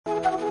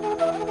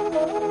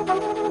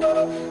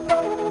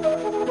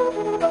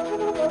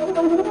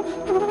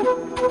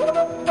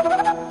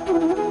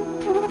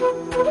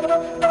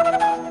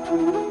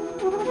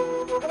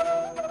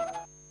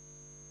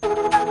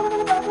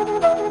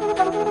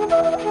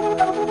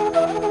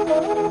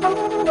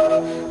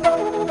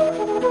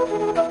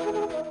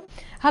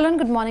Hello and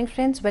good morning,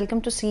 friends. Welcome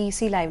to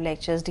CEC Live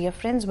Lectures. Dear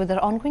friends, with our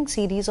ongoing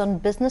series on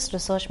business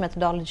research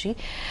methodology,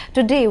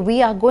 today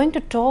we are going to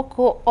talk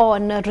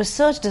on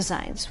research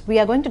designs. We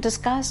are going to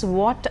discuss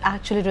what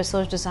actually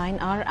research design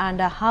are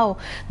and how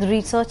the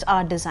research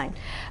are designed.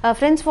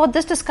 Friends, for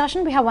this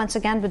discussion, we have once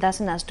again with us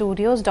in our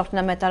studios Dr.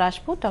 Namita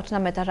Rajput. Dr.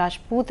 Namita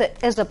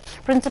Rajput is a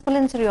principal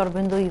in Sri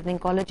Aurobindo Evening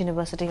College,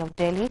 University of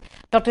Delhi.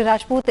 Dr.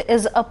 Rajput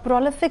is a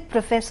prolific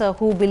professor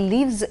who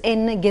believes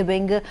in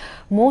giving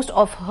most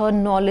of her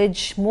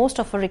knowledge, most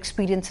of her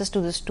experiences to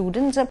the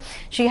students.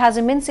 She has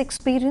immense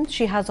experience.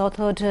 She has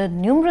authored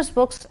numerous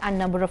books and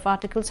number of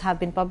articles have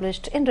been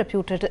published in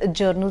reputed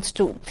journals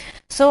too.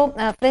 So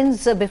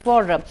friends,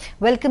 before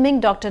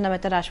welcoming Dr.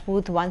 Namita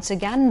Rajput once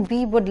again,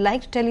 we would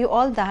like to tell you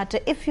all that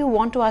if you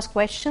want to ask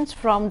questions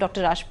from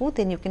Dr. Rajput,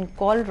 then you can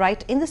call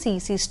right in the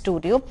CEC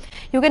studio.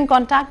 You can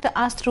contact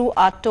us through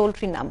our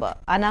toll-free number.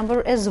 Our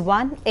number is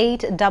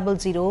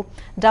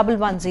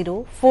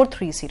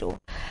 1-800-110-430.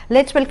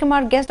 Let's welcome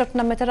our guest, Dr.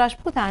 Namita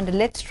Rajput,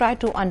 and let's try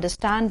to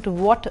understand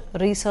what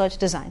research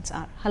designs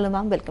are. Hello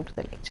ma'am, welcome to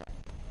the lecture.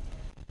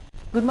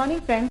 Good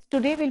morning friends.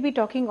 Today we'll be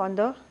talking on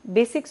the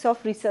basics of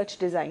research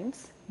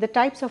designs, the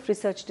types of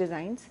research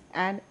designs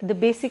and the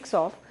basics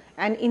of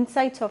and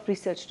insights of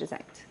research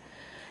designs.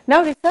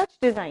 Now research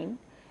design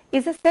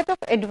is a set of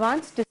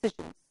advanced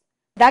decisions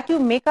that you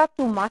make up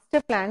to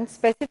master plans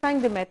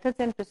specifying the methods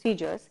and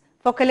procedures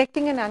for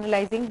collecting and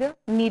analyzing the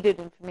needed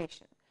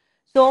information.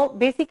 So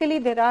basically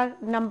there are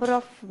number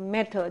of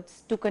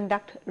methods to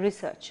conduct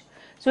research.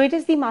 So it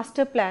is the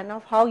master plan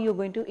of how you're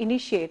going to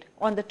initiate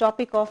on the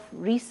topic of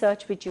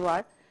research which you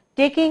are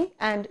taking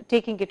and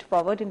taking it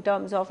forward in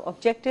terms of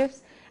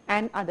objectives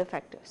and other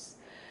factors.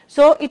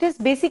 So it is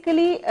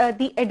basically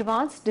the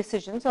advanced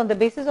decisions on the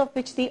basis of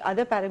which the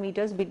other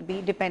parameters will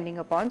be depending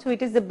upon. So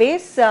it is the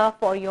base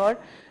for your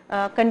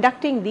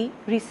conducting the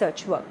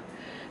research work.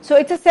 So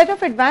it's a set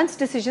of advanced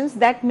decisions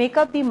that make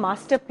up the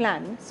master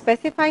plan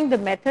specifying the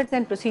methods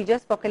and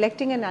procedures for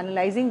collecting and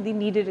analyzing the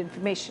needed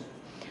information.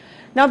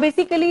 Now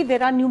basically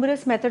there are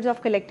numerous methods of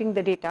collecting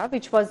the data,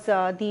 which was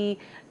the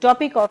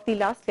topic of the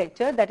last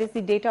lecture, that is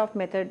the data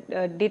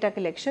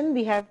collection.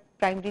 We have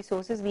primary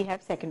sources, we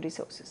have secondary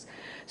sources.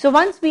 So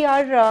once we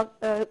are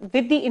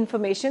with the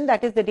information,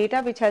 that is the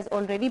data which has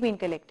already been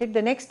collected,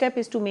 the next step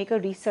is to make a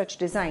research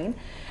design,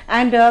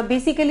 and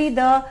basically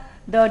the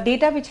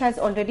data which has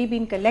already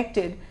been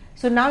collected.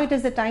 So now it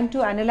is the time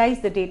to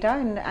analyze the data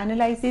and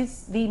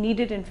analyzes the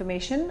needed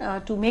information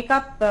to make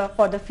up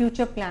for the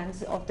future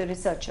plans of the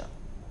researcher.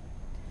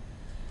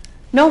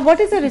 Now, what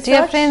is a research?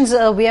 Dear friends,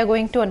 we are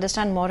going to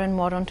understand more and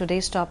more on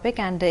today's topic,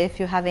 and if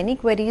you have any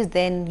queries,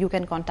 then you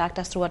can contact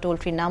us through our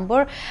toll-free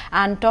number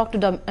and talk to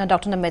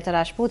Dr. Namita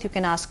Rajput. You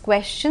can ask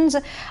questions.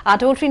 Our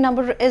toll-free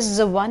number is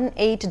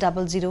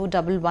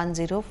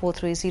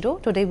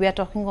 1-800-110-430. Today we are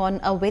talking on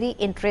a very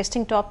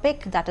interesting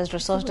topic, that is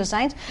research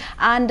designs,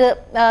 and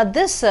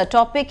this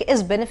topic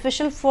is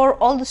beneficial for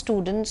all the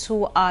students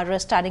who are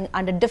studying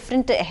under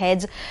different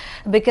heads,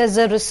 because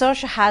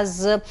research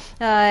has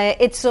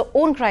its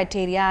own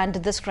criteria, and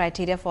this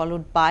criteria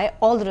followed by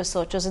all the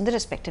researchers in the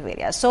respective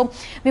areas. So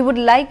we would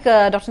like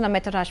Dr.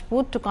 Namita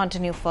Rajput to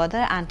continue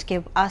further and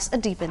give us a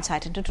deep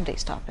insight into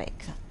today's topic.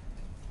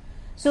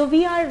 So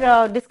we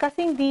are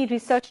discussing the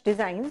research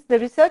designs. The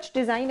research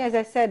design, as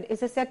I said,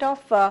 is a set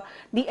of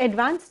the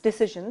advanced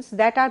decisions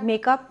that are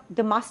make up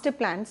the master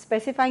plan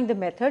specifying the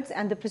methods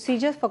and the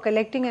procedures for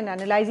collecting and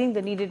analyzing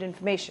the needed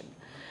information.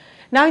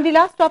 Now in the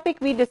last topic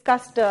we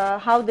discussed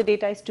how the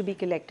data is to be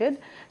collected.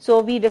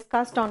 So we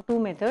discussed on two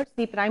methods,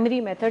 the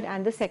primary method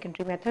and the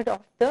secondary method of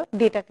the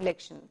data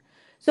collection.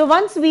 So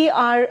once we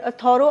are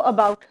thorough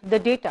about the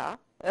data,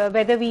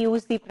 whether we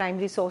use the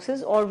primary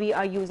sources or we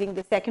are using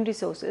the secondary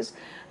sources,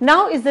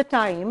 now is the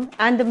time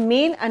and the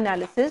main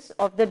analysis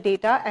of the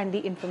data and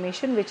the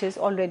information which is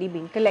already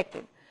being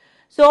collected.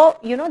 So,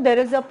 there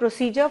is a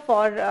procedure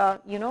for,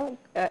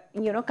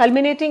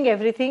 culminating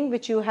everything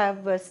which you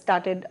have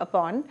started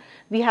upon.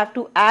 We have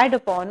to add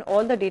upon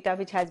all the data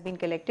which has been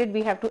collected.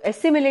 We have to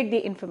assimilate the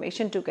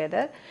information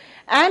together.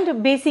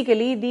 And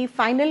basically, the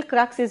final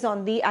crux is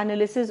on the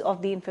analysis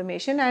of the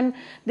information. And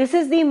this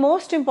is the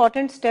most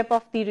important step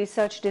of the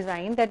research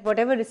design, that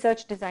whatever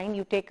research design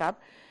you take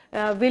up,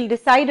 will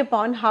decide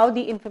upon how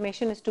the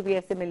information is to be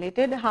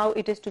assimilated, how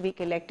it is to be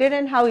collected,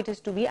 and how it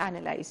is to be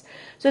analyzed.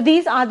 So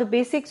these are the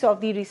basics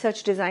of the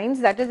research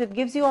designs. That is, it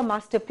gives you a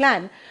master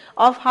plan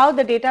of how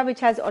the data which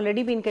has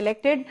already been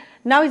collected,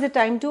 now is the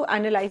time to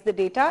analyze the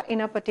data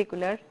in a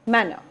particular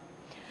manner.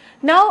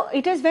 Now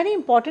it is very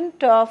important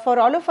for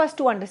all of us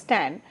to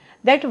understand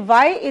that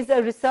why is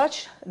a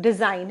research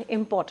design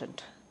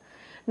important.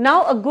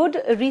 Now a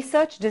good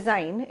research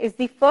design is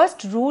the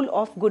first rule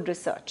of good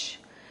research.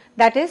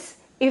 That is,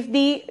 if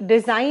the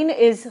design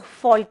is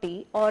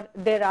faulty or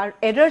there are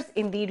errors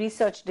in the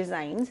research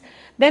designs,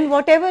 then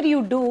whatever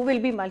you do will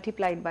be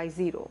multiplied by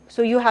 0.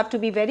 So you have to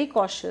be very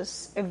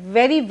cautious,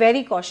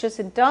 very cautious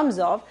in terms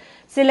of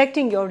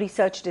selecting your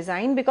research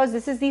design, because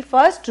this is the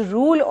first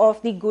rule of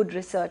the good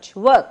research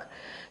work.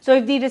 So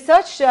if the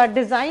research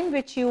design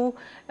which you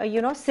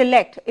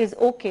select is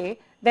okay,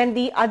 then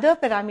the other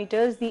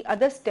parameters, the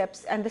other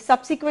steps and the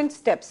subsequent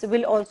steps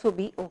will also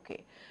be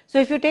okay. So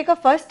if you take a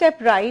first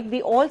step right,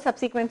 the all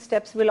subsequent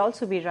steps will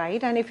also be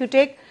right, and if you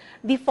take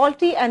the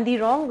faulty and the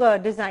wrong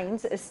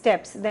designs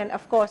steps, then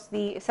of course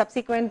the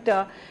subsequent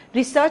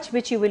research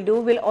which you will do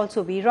will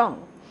also be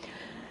wrong.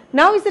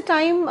 Now is the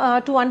time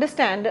to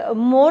understand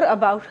more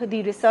about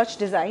the research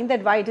design,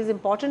 that why it is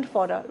important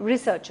for a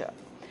researcher.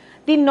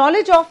 The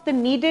knowledge of the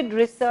needed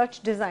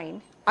research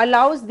design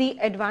allows the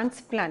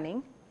advanced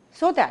planning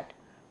so that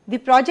the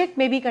project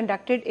may be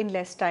conducted in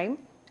less time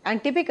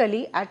and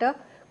typically at a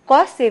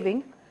cost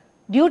saving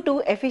due to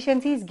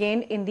efficiencies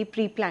gained in the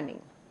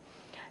pre-planning.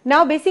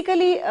 Now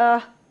basically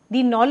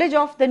the knowledge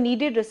of the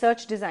needed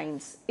research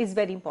designs is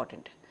very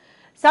important.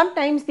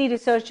 Sometimes the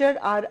researchers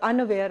are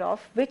unaware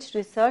of which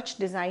research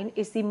design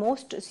is the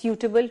most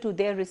suitable to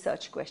their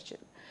research question.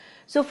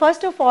 So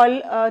first of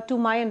all, to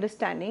my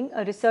understanding,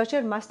 a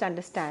researcher must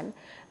understand,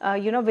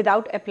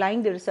 without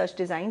applying the research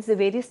designs, the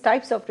various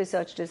types of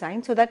research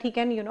design, so that he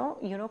can,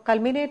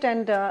 culminate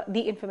and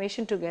the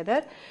information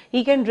together.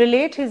 He can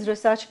relate his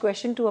research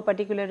question to a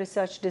particular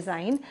research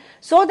design,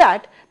 so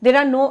that there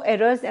are no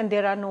errors and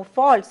there are no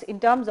faults in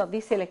terms of the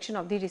selection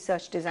of the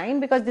research design,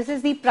 because this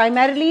is the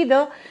primarily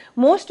the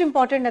most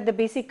important and the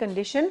basic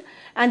condition,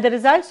 and the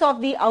results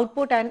of the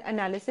output and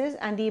analysis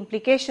and the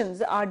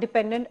implications are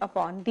dependent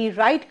upon the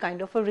right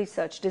kind of a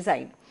research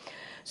design.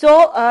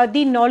 So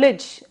the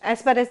knowledge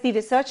as far as the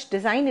research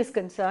design is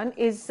concerned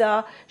is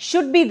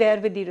should be there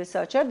with the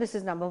researcher. This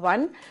is number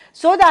one,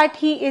 so that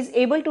he is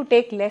able to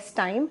take less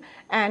time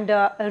and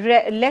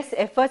less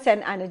efforts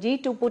and energy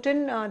to put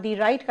in the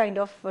right kind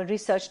of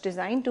research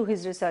design to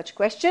his research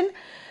question.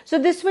 So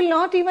this will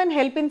not even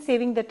help in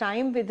saving the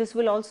time, this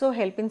will also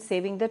help in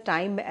saving the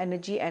time,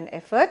 energy and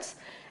efforts,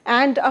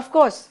 and of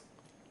course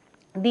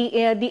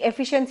the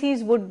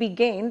efficiencies would be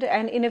gained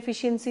and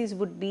inefficiencies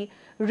would be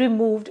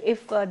removed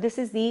if this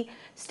is the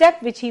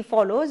step which he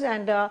follows,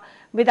 and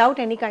without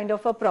any kind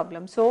of a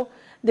problem. So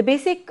the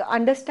basic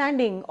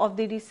understanding of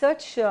the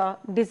research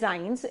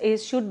designs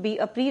should be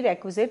a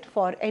prerequisite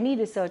for any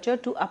researcher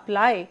to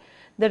apply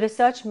the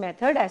research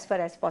method as far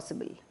as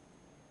possible.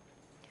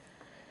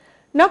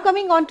 Now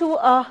coming on to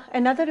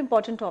another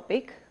important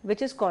topic,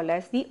 which is called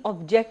as the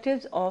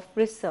objectives of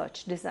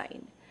research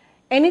design.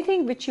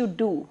 Anything which you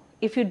do,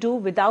 if you do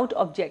without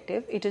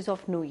objective, it is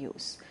of no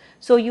use.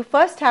 So you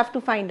first have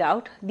to find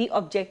out the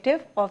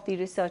objective of the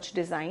research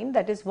design,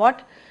 that is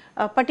what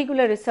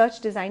particular research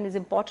design is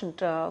important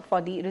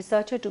for the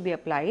researcher to be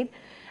applied.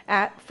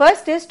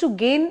 First is to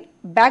gain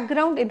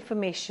background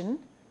information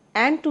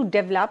and to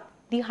develop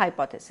the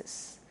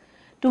hypothesis,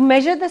 to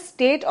measure the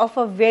state of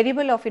a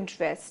variable of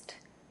interest,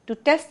 to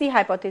test the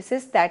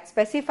hypothesis that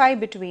specify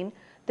between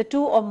the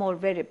two or more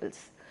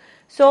variables.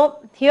 So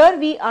here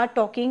we are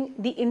talking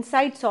the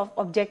insights of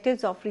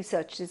objectives of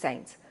research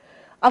designs.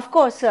 Of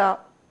course,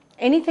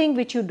 anything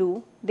which you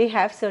do, they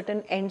have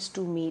certain ends to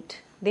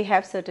meet, they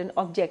have certain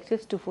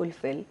objectives to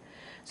fulfill.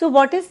 So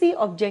what is the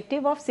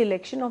objective of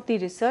selection of the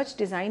research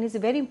design is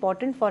very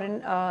important for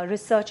a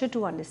researcher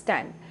to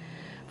understand.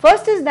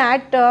 First is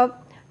that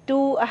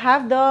to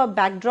have the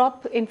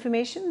backdrop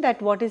information,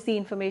 that what is the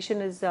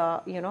information is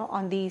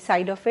on the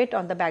side of it,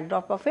 on the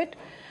backdrop of it.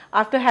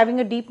 After having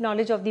a deep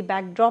knowledge of the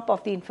backdrop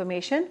of the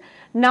information,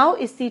 now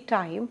is the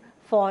time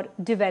for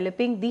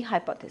developing the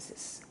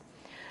hypothesis.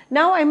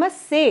 Now I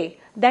must say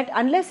that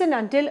unless and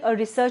until a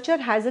researcher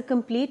has a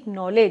complete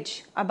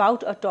knowledge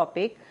about a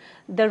topic,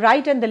 the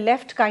right and the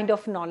left kind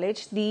of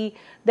knowledge, the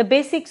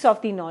basics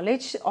of the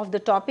knowledge of the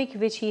topic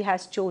which he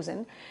has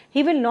chosen,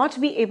 he will not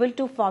be able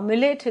to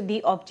formulate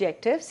the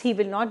objectives, he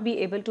will not be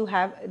able to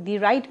have the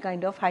right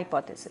kind of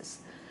hypothesis.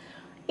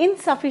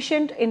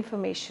 Insufficient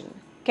information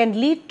can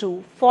lead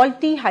to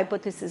faulty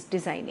hypothesis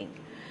designing.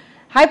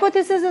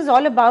 Hypothesis is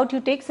all about, you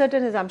take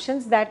certain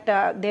assumptions that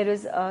there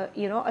is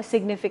a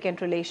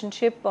significant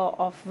relationship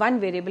of one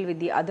variable with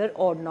the other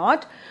or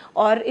not,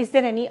 or is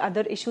there any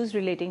other issues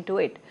relating to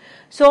it.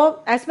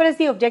 So as far as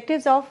the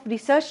objectives of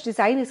research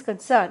design is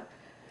concerned,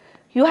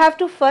 you have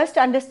to first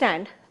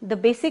understand the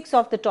basics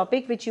of the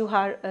topic which you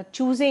are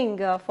choosing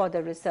for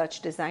the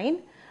research design,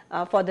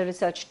 for the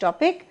research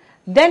topic.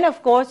 Then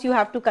of course you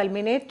have to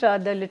culminate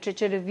the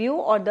literature review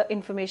or the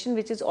information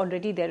which is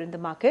already there in the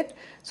market,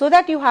 so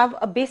that you have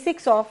a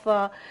basics of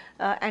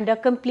and a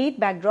complete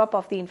backdrop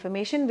of the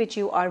information which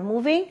you are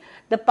moving.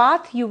 The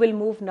path you will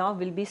move now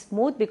will be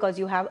smooth because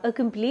you have a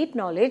complete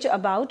knowledge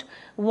about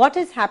what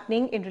is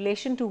happening in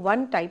relation to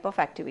one type of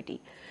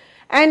activity.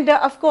 And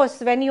of course,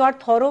 when you are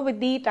thorough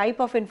with the type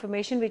of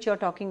information which you are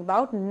talking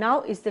about,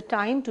 now is the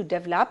time to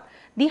develop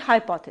the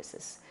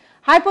hypothesis.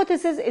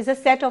 Hypothesis is a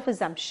set of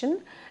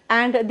assumption,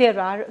 and there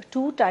are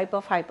two types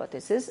of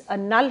hypothesis, a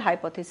null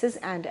hypothesis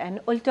and an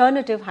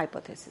alternative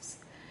hypothesis.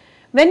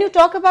 When you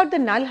talk about the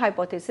null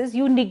hypothesis,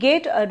 you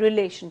negate a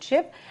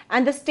relationship,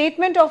 and the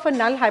statement of a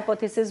null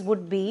hypothesis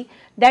would be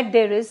that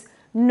there is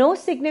no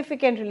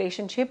significant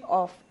relationship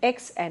of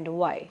x and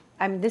y.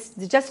 This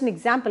is just an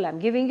example I am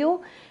giving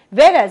you.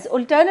 Whereas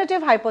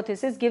alternative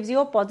hypothesis gives you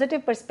a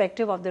positive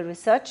perspective of the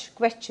research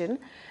question,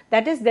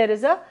 that is, there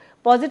is a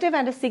positive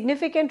and a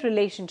significant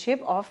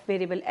relationship of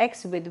variable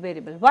x with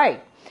variable y.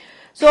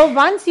 So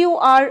once you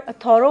are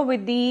thorough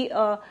with the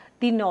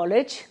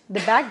knowledge, the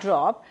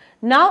backdrop,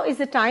 now is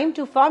the time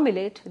to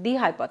formulate the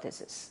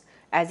hypothesis,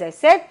 as I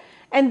said,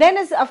 and then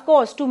is of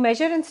course to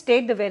measure and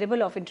state the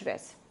variable of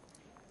interest.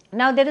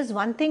 Now there is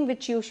one thing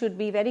which you should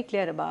be very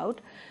clear about,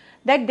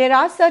 that there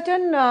are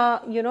certain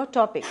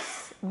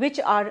topics which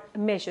are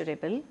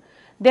measurable,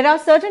 there are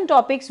certain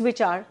topics which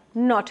are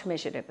not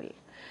measurable.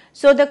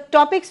 So the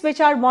topics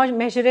which are more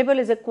measurable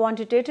is a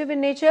quantitative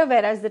in nature,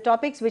 whereas the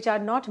topics which are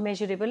not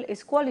measurable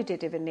is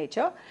qualitative in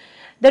nature.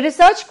 The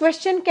research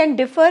question can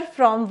differ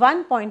from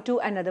one point to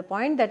another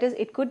point, that is,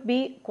 it could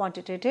be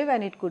quantitative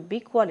and it could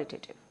be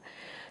qualitative.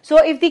 So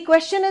if the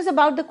question is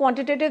about the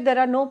quantitative, there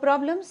are no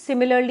problems.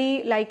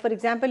 Similarly, like for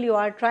example, you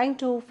are trying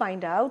to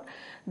find out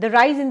the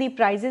rise in the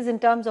prices in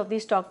terms of the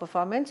stock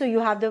performance. So you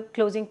have the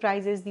closing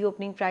prices, the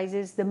opening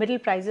prices, the middle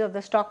prices of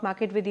the stock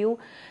market with you.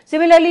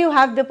 Similarly, you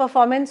have the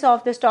performance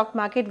of the stock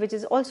market, which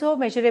is also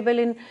measurable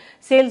in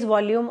sales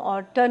volume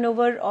or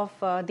turnover of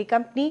the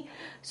company.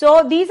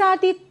 So these are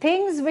the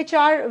things which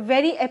are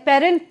very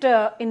apparent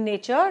in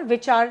nature,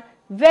 which are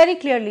very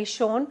clearly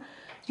shown.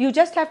 You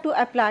just have to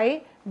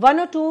apply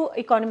one or two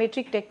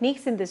econometric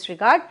techniques in this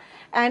regard,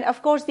 and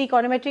of course the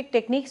econometric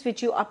techniques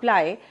which you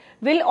apply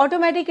will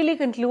automatically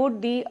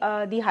conclude the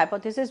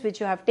hypothesis which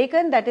you have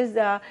taken. That is,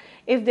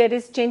 if there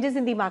is changes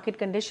in the market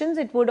conditions,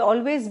 it would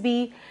always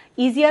be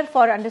easier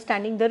for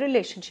understanding the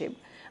relationship.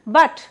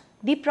 But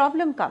the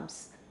problem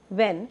comes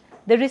when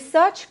the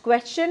research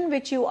question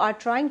which you are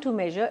trying to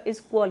measure is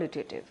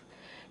qualitative.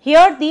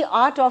 Here the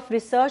art of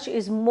research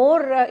is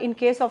more in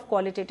case of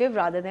qualitative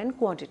rather than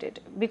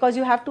quantitative, because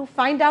you have to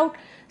find out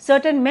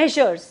certain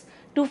measures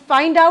to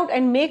find out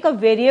and make a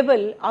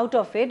variable out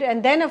of it,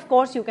 and then of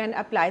course you can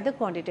apply the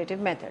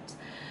quantitative methods.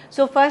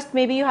 So first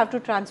maybe you have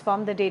to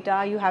transform the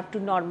data, you have to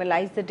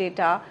normalize the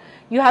data,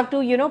 you have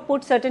to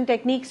put certain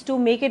techniques to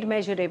make it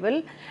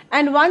measurable,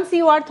 and once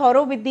you are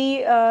thorough with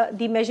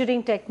the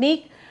measuring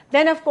technique,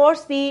 then of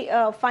course the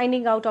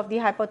finding out of the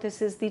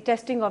hypothesis, the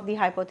testing of the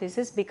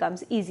hypothesis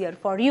becomes easier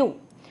for you.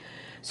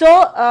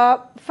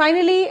 So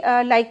finally,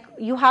 like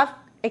you have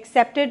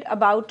accepted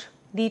about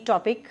the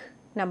topic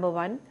number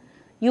one,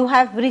 you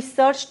have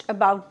researched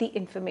about the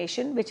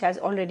information which has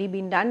already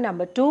been done.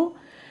 Number two,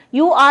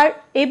 you are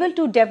able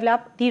to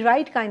develop the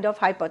right kind of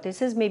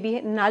hypothesis,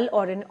 maybe null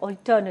or an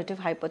alternative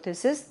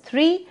hypothesis.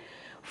 3,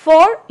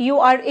 4, you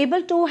are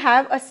able to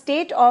have a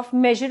state of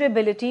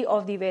measurability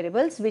of the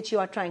variables which you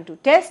are trying to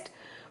test.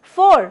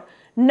 4,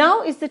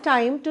 now is the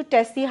time to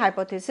test the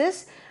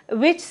hypothesis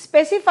which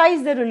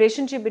specifies the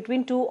relationship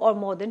between two or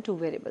more than two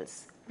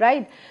variables,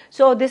 right?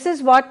 So this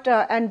is what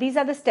and these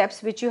are the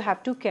steps which you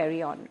have to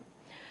carry on.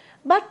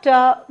 But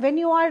when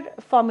you are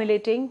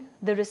formulating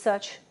the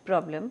research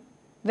problem,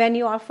 when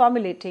you are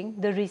formulating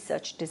the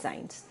research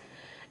designs,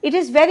 it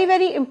is very,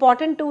 very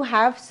important to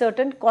have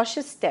certain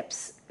cautious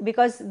steps,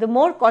 because the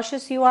more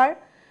cautious you are,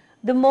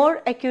 the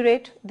more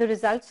accurate the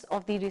results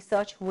of the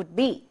research would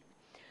be.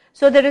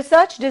 So the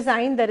research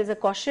design, there is a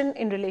caution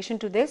in relation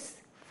to this.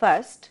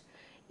 First,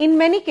 in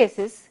many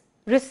cases,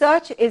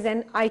 research is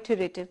an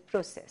iterative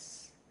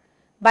process.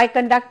 By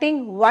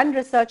conducting one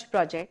research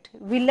project,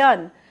 we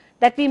learn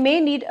that we may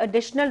need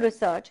additional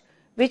research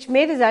which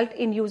may result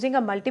in using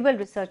a multiple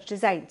research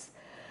designs.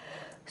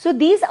 So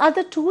these are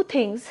the two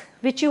things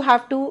which you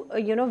have to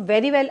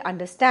very well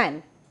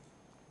understand.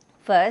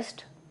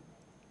 First,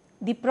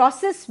 the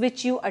process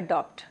which you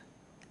adopt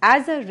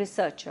as a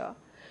researcher,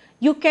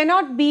 you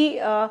cannot be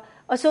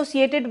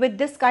associated with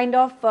this kind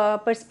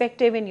of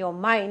perspective in your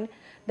mind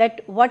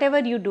that whatever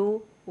you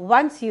do,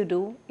 once you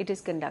do, it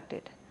is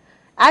conducted.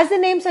 As the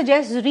name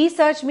suggests,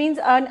 research means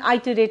an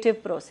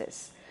iterative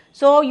process.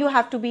 So you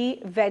have to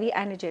be very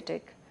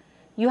energetic.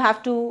 You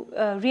have to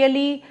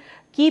really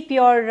keep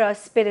your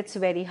spirits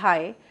very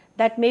high,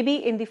 that maybe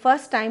in the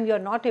first time you are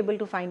not able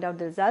to find out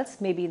the results,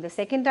 maybe in the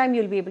second time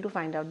you will be able to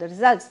find out the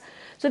results.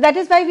 So that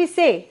is why we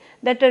say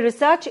that a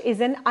research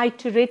is an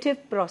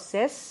iterative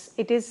process.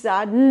 It is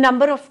a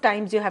number of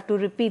times you have to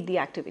repeat the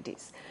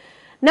activities.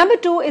 Number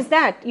 2 is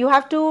that you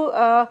have to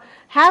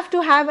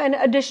have an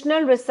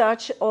additional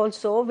research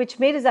also, which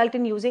may result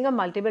in using a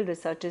multiple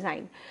research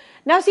design.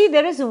 Now see,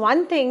 there is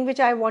one thing which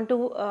I want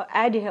to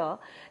add here,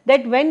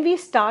 that when we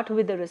start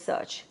with the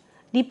research,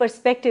 the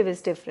perspective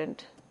is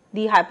different,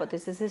 the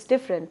hypothesis is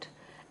different,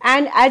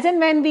 and as and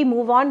when we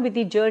move on with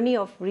the journey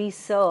of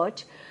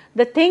research,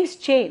 the things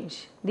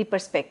change, the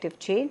perspective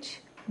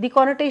change, the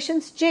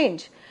connotations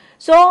change.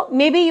 So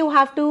maybe you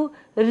have to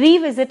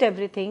revisit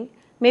everything,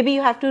 Maybe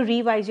you have to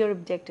revise your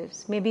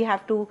objectives. Maybe you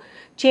have to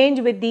change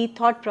with the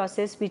thought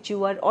process which you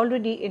were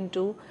already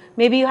into.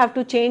 Maybe you have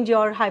to change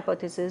your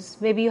hypothesis.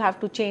 Maybe you have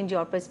to change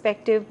your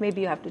perspective.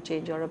 Maybe you have to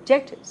change your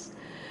objectives.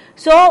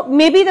 So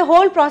maybe the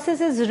whole process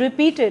is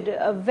repeated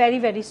very,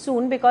 very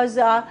soon, because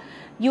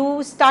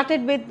you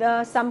started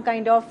with some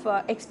kind of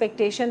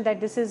expectation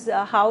that this is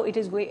how it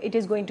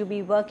is going to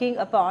be working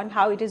upon,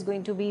 how it is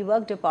going to be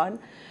worked upon.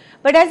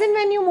 But as and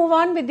when you move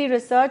on with the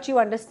research, you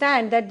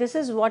understand that this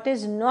is what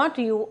is not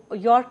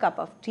your cup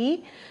of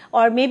tea,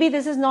 or maybe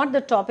this is not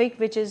the topic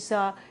which is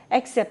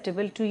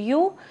acceptable to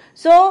you.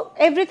 So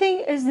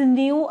everything is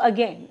new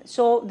again.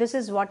 So this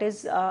is what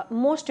is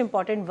most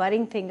important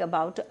worrying thing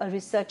about a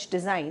research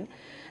design,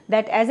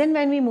 that as and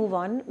when we move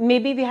on,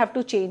 maybe we have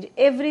to change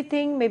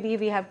everything. Maybe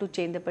we have to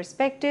change the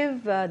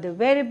perspective, the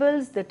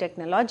variables, the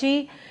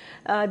technology,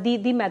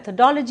 the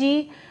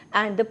methodology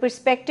and the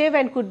perspective,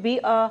 and could be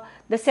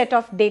the set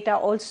of data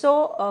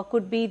also,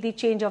 could be the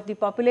change of the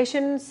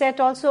population set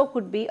also,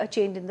 could be a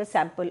change in the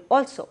sample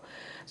also.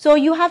 So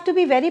you have to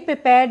be very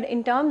prepared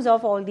in terms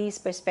of all these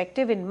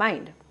perspective in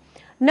mind.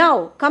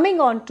 Now coming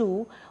on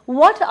to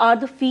what are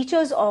the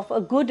features of a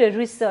good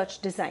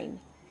research design.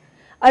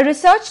 A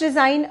research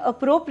design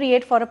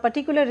appropriate for a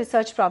particular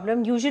research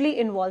problem usually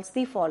involves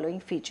the following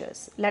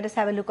features. Let us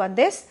have a look on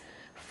this.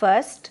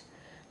 First,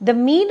 the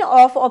mean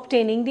of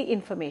obtaining the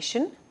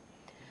information,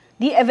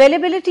 the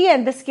availability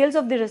and the skills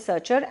of the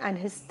researcher and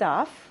his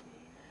staff,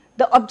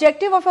 the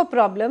objective of a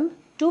problem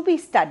to be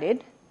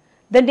studied,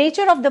 the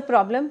nature of the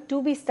problem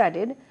to be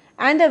studied,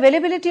 and the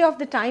availability of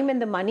the time and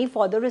the money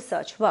for the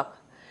research work.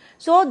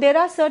 So there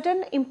are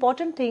certain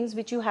important things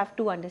which you have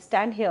to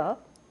understand here,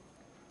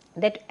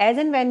 that as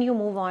and when you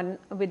move on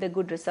with a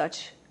good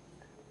research,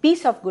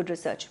 piece of good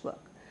research work,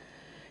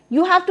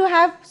 you have to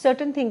have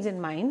certain things in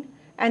mind,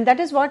 and that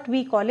is what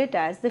we call it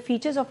as the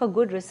features of a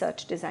good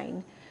research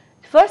design.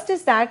 First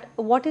is that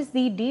what is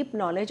the deep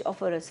knowledge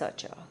of a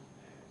researcher?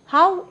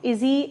 How is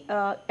he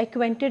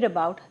acquainted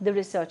about the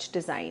research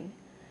design?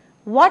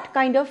 What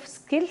kind of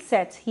skill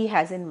sets he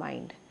has in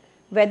mind?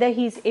 Whether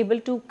he is able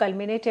to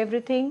culminate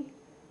everything,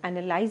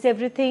 analyze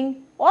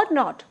everything or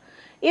not.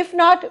 If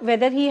not,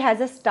 whether he has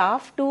a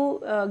staff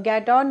to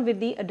get on with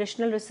the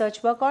additional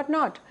research work or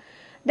not.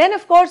 Then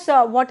of course,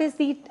 what is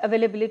the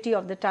availability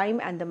of the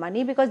time and the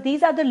money, because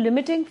these are the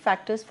limiting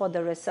factors for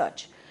the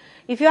research.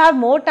 If you have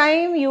more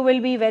time, you will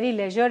be very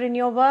leisure in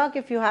your work.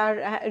 If you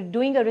are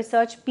doing a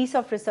piece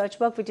of research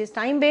work which is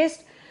time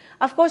based,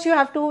 of course you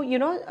have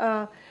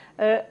to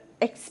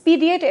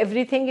expedite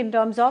everything in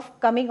terms of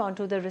coming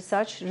onto the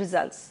research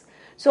results.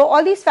 So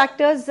all these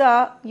factors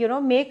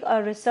make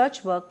a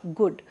research work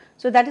good.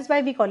 So that is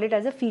why we call it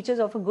as a features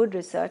of a good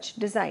research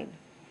design.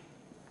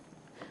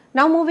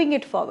 Now moving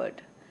it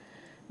forward,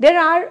 there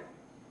are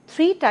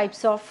three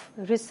types of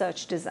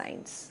research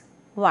designs.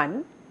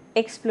 1,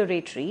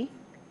 exploratory,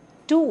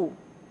 2,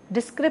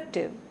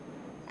 descriptive,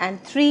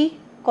 and 3,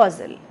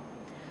 causal.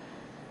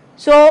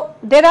 So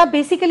there are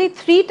basically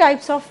three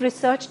types of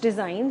research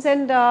designs,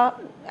 and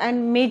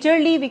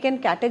majorly we can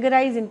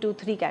categorize into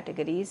three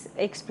categories: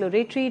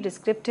 exploratory,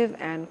 descriptive,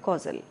 and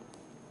causal.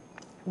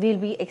 We'll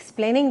be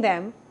explaining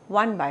them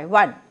one by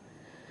one.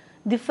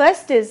 The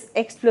first is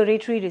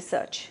exploratory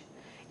research.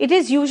 It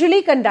is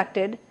usually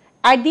conducted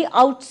at the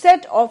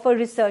outset of a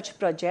research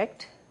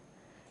project.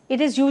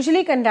 It is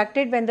usually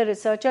conducted when the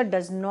researcher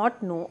does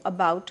not know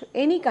about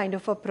any kind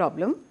of a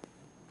problem.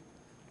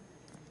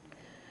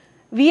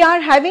 We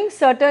are having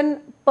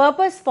certain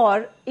purpose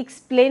for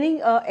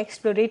explaining a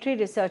exploratory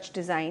research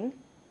design.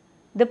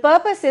 The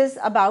purpose is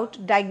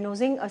about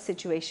diagnosing a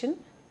situation,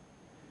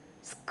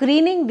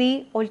 screening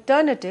the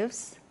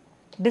alternatives,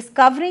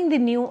 discovering the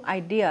new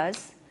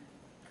ideas,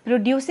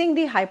 producing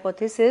the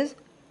hypothesis,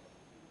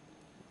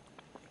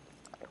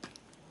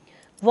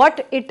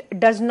 what it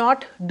does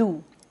not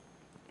do.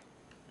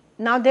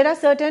 Now there are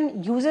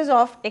certain uses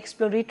of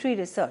exploratory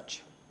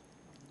research.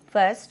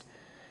 First,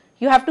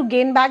 you have to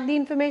gain back the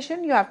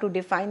information, you have to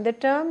define the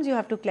terms, you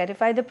have to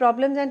clarify the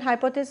problems and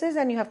hypotheses,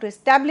 and you have to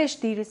establish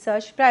the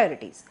research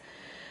priorities.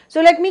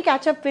 So let me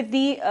catch up with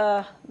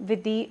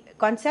the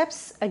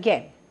concepts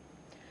again.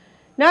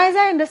 Now as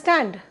I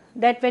understand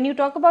that when you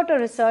talk about a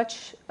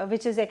research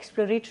which is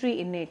exploratory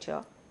in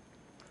nature,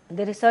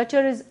 the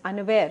researcher is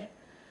unaware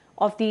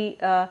of the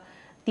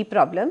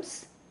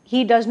problems.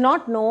 He does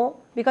not know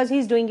because he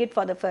is doing it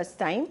for the first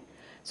time.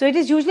 So it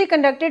is usually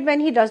conducted when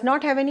he does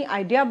not have any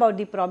idea about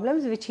the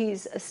problems which he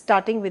is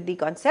starting with the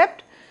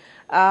concept.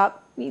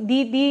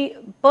 The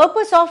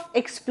purpose of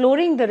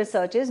exploring the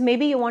research is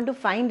maybe you want to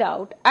find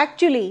out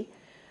actually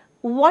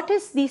what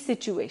is the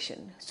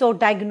situation. So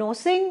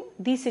diagnosing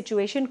the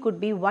situation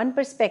could be one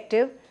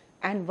perspective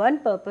and one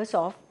purpose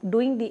of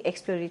doing the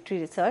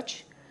exploratory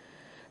research.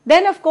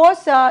 Then of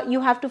course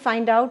you have to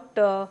find out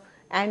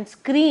and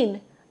screen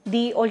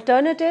the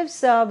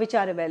alternatives which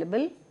are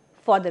available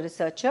for the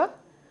researcher.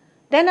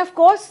 Then of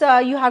course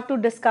you have to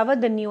discover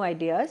the new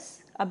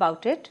ideas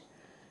about it.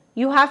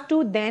 You have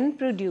to then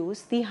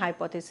produce the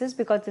hypothesis,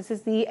 because this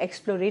is the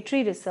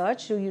exploratory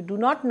research. So you do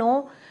not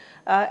know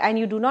and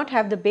you do not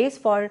have the base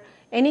for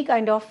any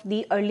kind of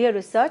the earlier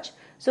research.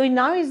 So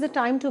now is the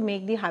time to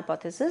make the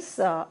hypothesis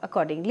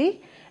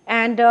accordingly,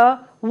 and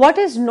what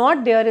is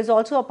not there is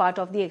also a part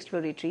of the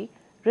exploratory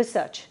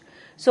research.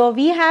 So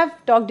we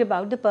have talked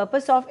about the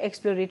purpose of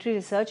exploratory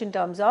research in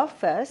terms of,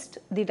 first,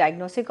 the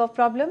diagnostic of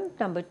problem,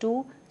 number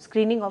 2,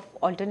 screening of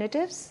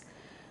alternatives,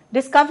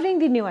 discovering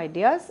the new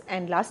ideas,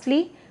 and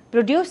lastly,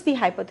 produce the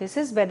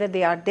hypothesis whether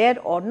they are there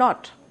or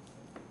not.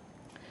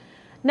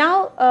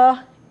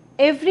 Now,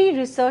 every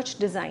research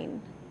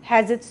design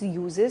has its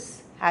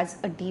uses, has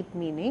a deep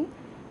meaning,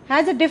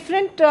 has a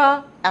different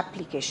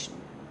application.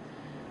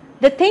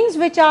 The things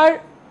which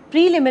are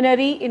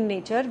preliminary in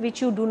nature,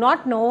 which you do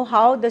not know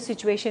how the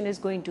situation is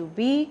going to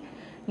be,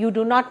 you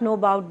do not know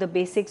about the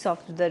basics of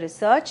the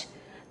research,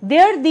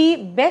 there the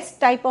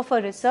best type of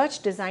a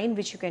research design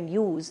which you can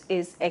use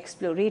is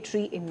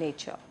exploratory in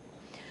nature.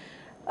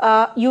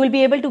 You will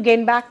be able to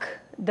gain back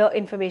the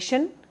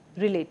information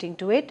relating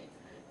to it.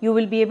 You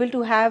will be able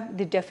to have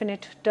the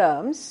definite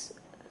terms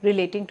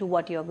relating to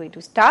what you are going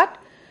to start.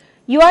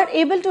 You are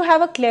able to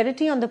have a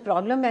clarity on the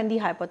problem and the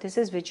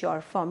hypothesis which you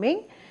are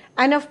forming.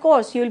 And of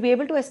course, you will be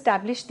able to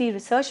establish the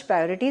research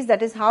priorities.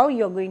 That is how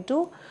you are going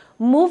to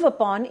move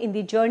upon in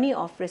the journey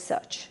of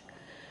research.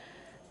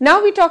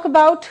 Now we talk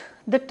about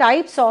the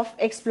types of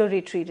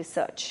exploratory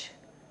research.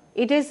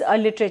 It is a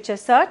literature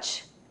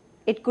search.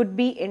 It could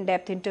be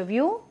in-depth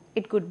interview.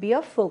 It could be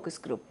a focus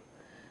group.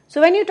 So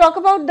when you talk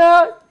about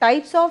the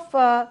types of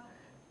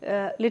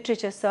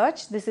literature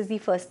search, this is the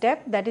first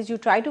step. That is, you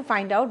try to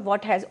find out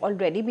what has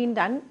already been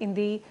done in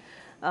the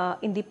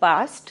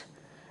past.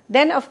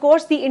 Then of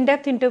course the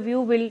in-depth interview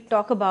will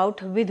talk about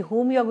with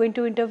whom you are going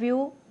to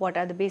interview, what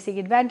are the basic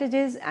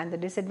advantages and the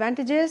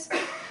disadvantages.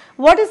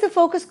 What is the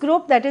focus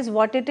group? That is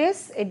what it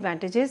is,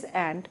 advantages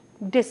and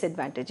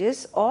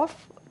disadvantages of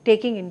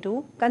taking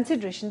into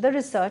consideration the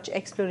research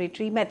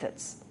exploratory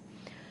methods.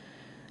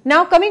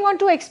 Now coming on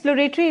to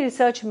exploratory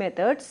research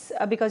methods,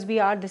 because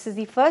this is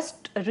the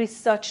first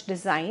research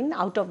design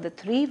out of the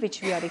 3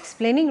 which we are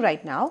explaining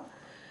right now.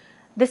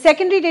 The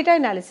secondary data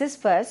analysis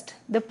first,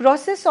 the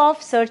process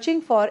of searching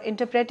for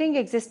interpreting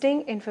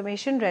existing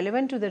information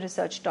relevant to the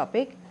research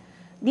topic.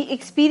 The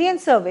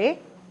experience survey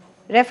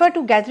refer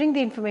to gathering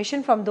the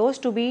information from those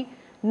to be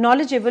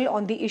knowledgeable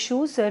on the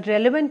issues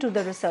relevant to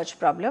the research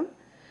problem.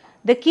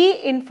 The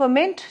key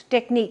informant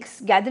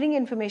techniques, gathering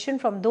information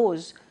from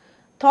those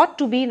thought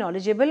to be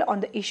knowledgeable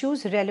on the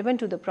issues relevant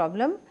to the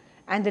problem,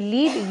 and the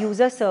lead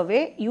user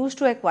survey used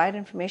to acquire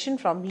information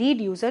from lead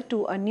user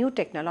to a new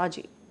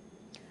technology.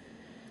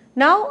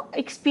 Now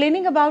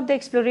explaining about the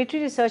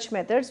exploratory research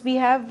methods, we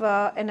have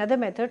another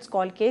methods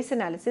called case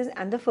analysis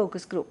and the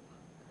focus group.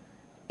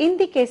 In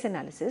the case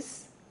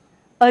analysis,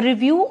 a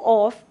review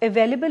of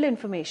available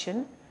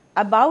information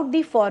about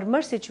the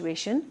former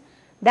situation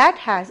that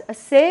has a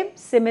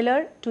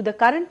similar to the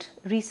current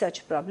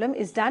research problem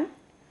is done.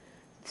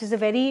 This is a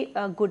very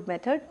good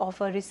method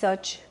of a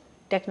research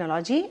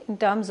technology in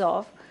terms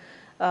of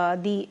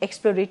the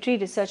exploratory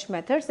research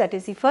methods. That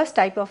is the first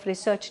type of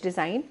research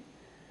design.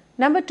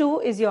 Number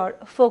 2 is your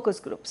focus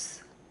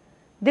groups.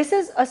 This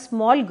is a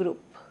small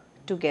group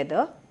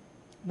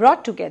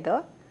brought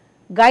together,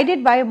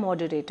 guided by a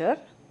moderator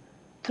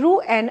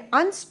through an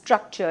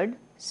unstructured,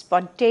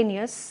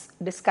 spontaneous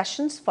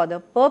discussions for the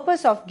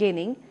purpose of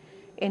gaining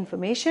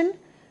information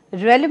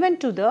relevant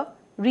to the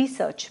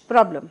research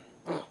problem.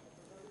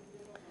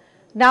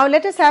 Now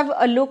let us have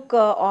a look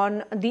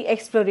on the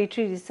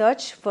exploratory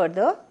research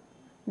further.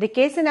 The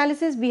case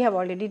analysis we have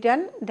already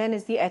done. Then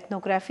is the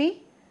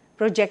ethnography,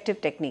 projective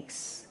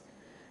techniques.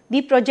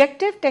 The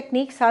projective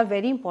techniques are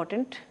very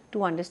important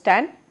to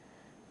understand.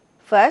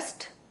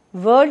 First,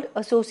 word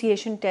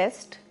association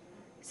test,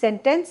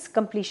 sentence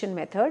completion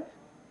method,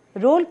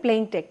 role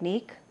playing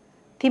technique,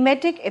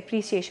 thematic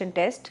appreciation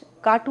test,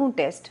 cartoon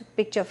test,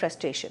 picture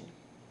frustration.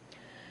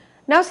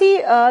 Now see,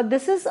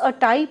 this is a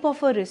type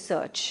of a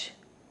research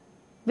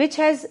which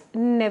has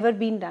never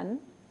been done,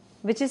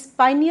 which is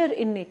pioneer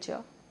in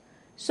nature.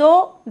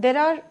 So there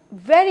are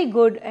very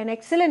good and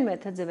excellent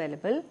methods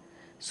available,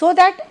 so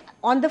that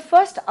on the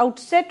first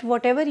outset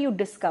whatever you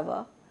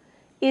discover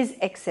is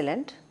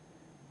excellent,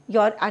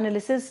 your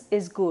analysis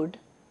is good,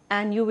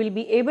 and you will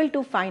be able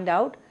to find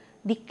out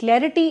the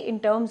clarity in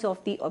terms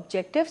of the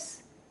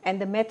objectives and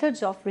the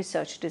methods of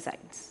research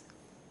designs.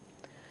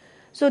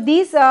 So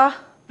these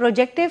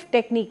projective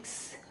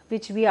techniques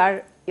which we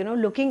are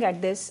looking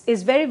at, this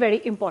is very,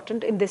 very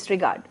important in this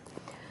regard.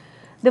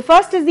 The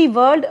first is the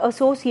word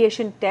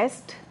association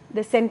test,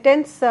 the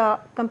sentence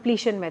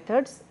completion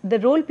methods, the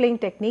role playing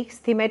techniques,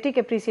 thematic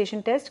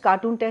appreciation test,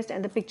 cartoon test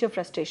and the picture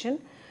frustration.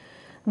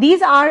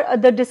 These are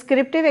the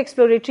descriptive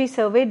exploratory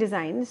survey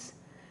designs.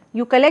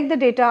 You collect the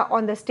data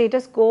on the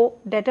status quo,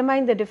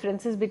 determine the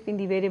differences between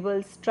the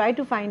variables, try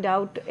to find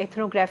out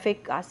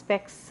ethnographic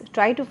aspects,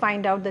 try to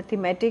find out the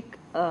thematic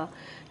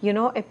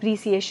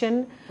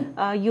appreciation.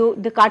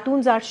 The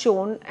cartoons are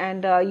shown,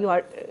 and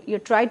you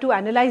try to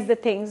analyze the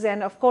things,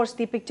 and of course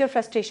the picture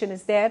frustration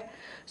is there.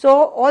 So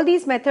all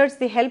these methods,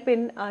 they help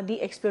in the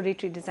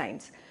exploratory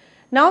designs.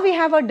 Now we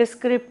have a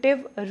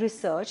descriptive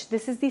research.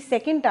 This is the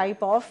second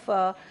type of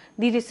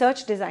the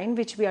research design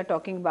which we are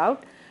talking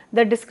about.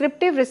 The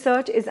descriptive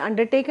research is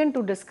undertaken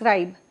to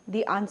describe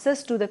the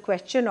answers to the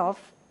question of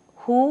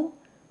who,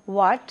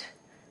 what,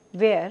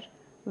 where,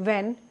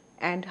 when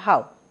and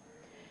how.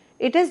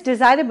 It is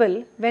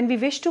desirable when we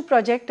wish to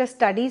project a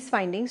study's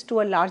findings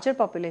to a larger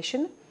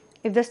population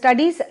if the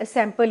study's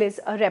sample is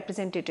a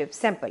representative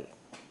sample.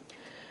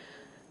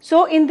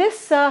 So in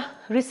this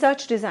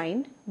research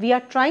design, we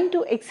are trying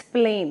to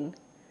explain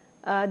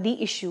the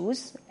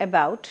issues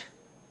about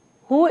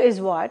who is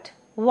what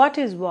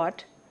is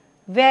what,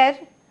 where,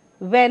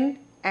 when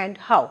and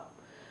how.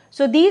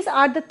 So these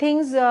are the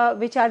things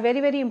which are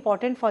very, very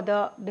important for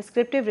the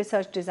descriptive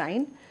research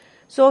design.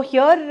 So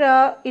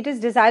here it is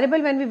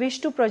desirable when we wish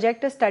to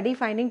project a study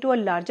finding to a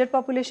larger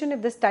population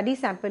if the study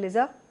sample is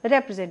a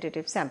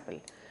representative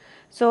sample.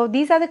 So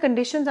these are the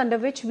conditions under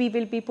which we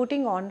will be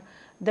putting on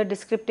the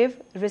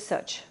descriptive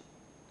research.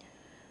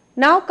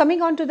 Now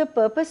coming on to the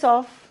purpose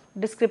of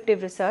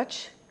descriptive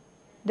research,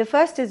 the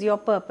first is your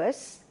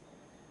purpose.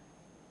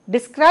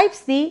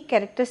 Describes the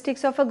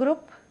characteristics of a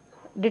group,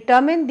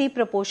 determine the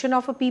proportion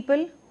of a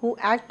people who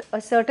act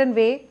a certain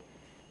way,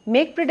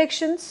 make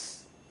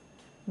predictions,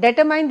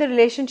 determine the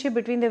relationship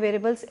between the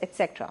variables,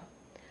 etc.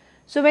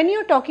 So when you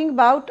are talking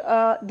about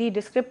the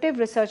descriptive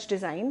research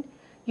design,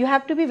 you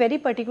have to be very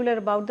particular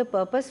about the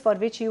purpose for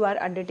which you are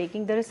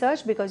undertaking the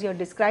research, because you are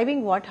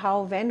describing what,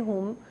 how, when,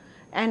 whom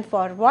and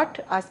for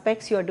what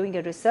aspects you are doing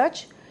a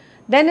research.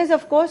 Then is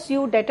of course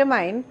you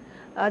determine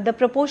the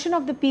proportion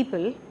of the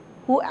people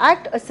who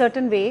act a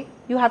certain way.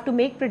 You have to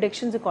make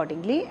predictions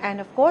accordingly,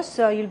 and of course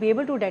you will be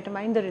able to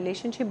determine the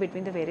relationship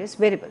between the various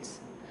variables.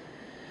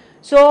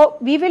 So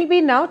we will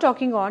be now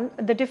talking on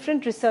the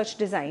different research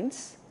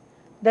designs: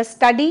 the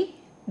study,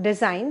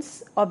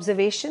 designs,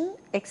 observation,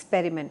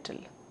 experimental.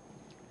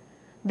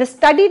 The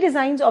study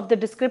designs of the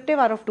descriptive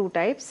are of two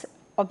types: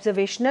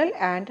 observational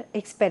and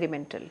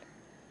experimental.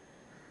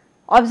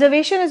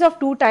 Observation is of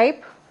two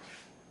types: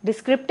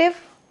 descriptive,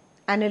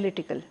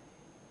 analytical.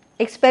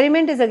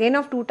 Experiment is again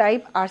of two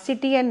types: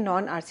 RCT and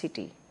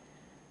non-RCT.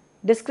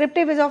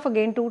 Descriptive is of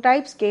again two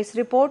types: case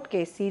report,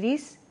 case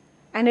series.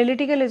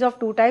 Analytical is of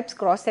two types: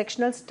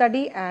 cross-sectional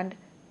study and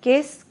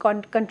case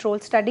control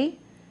study,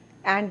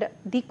 and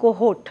the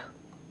cohort.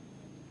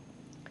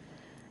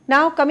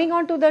 Now coming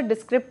on to the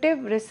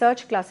descriptive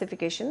research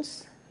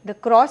classifications, the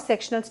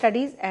cross-sectional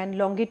studies and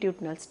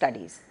longitudinal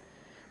studies,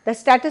 the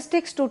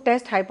statistics to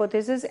test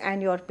hypothesis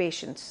and your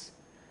patients.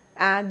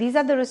 And these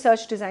are the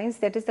research designs,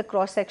 that is the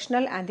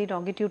cross-sectional and the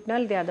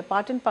longitudinal. They are the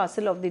part and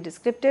parcel of the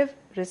descriptive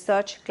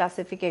research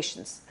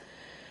classifications.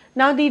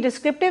 Now the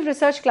descriptive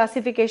research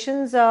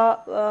classifications,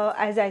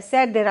 as I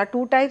said, there are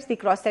two types: the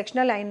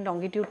cross-sectional and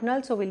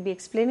longitudinal. So we will be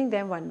explaining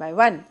them one by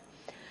one.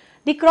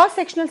 The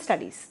cross-sectional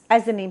studies,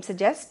 as the name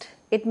suggests,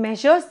 it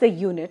measures the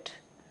unit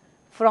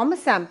from a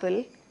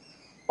sample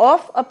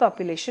of a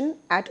population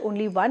at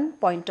only one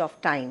point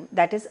of time,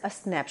 that is a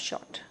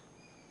snapshot.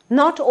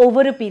 Not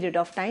over a period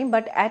of time,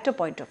 but at a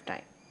point of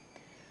time.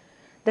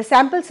 The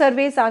sample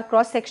surveys are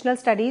cross-sectional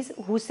studies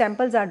whose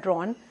samples are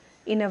drawn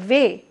in a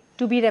way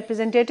to be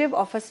representative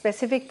of a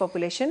specific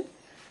population.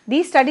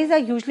 These studies are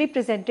usually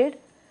presented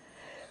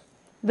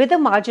with a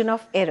margin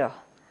of error: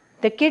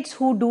 the kids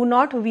who do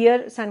not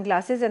wear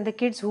sunglasses and the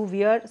kids who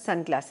wear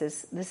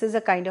sunglasses. This is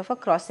a kind of a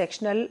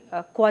cross-sectional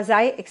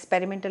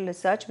quasi-experimental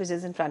research which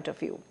is in front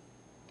of you.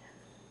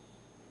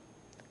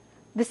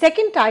 The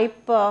second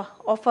type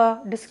of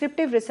a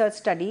descriptive research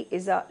study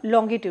is a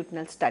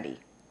longitudinal study.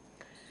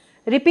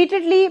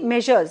 Repeatedly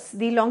measures,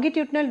 the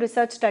longitudinal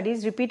research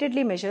studies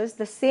repeatedly measures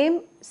the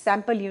same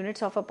sample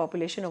units of a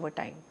population over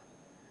time.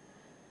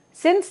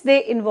 Since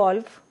they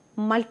involve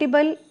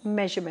multiple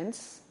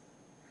measurements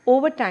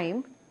over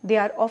time, they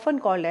are often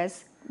called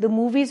as the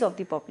movies of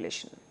the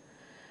population.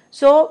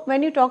 So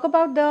when you talk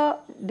about the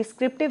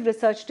descriptive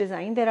research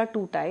design, there are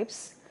two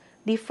types.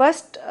 The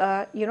first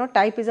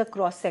type is a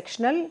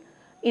cross-sectional,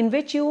 in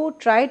which you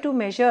try to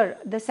measure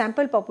the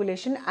sample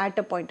population at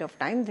a point of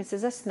time. This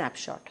is a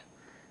snapshot.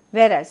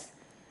 Whereas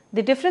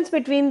the difference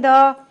between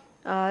the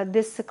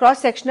this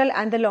cross-sectional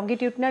and the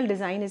longitudinal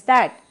design is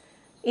that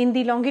in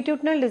the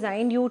longitudinal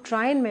design you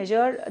try and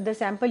measure the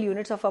sample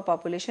units of a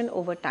population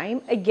over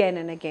time again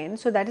and again.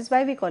 So that is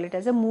why we call it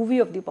as a movie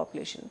of the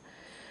population.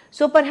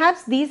 So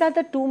perhaps these are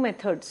the two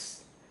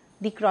methods,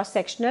 the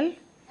cross-sectional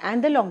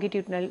and the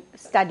longitudinal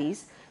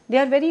studies. They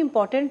are very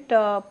important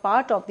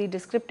part of the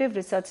descriptive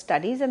research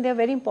studies, and they are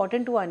very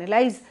important to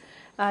analyze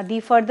the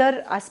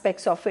further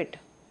aspects of it.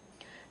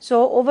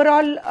 So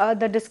overall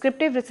the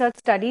descriptive research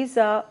studies,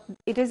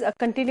 it is a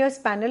continuous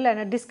panel and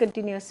a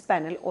discontinuous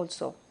panel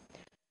also.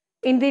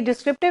 In the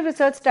descriptive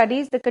research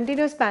studies, the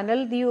continuous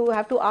panel, you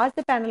have to ask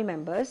the panel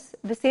members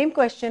the same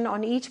question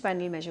on each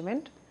panel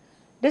measurement.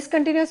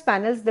 Discontinuous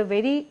panels, the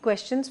vary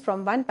questions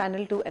from one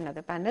panel to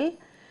another panel.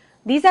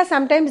 These are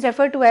sometimes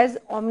referred to as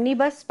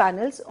omnibus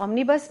panels.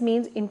 Omnibus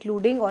means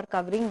including or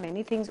covering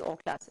many things or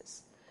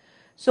classes.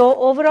 So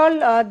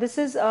overall, this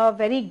is a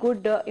very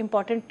good,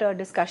 important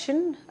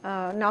discussion.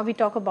 Now we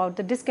talk about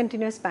the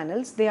discontinuous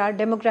panels. They are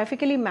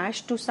demographically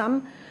matched to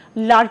some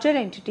larger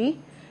entity,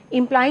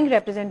 implying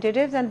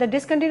representatives, and the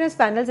discontinuous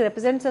panels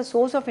represents a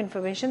source of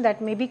information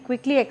that may be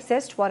quickly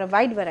accessed for a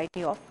wide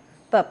variety of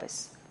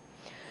purpose.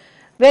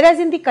 Whereas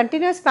in the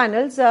continuous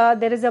panels,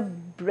 there is a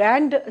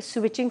brand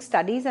switching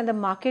studies and the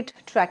market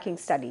tracking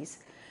studies.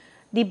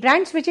 The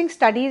brand switching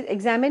studies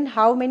examine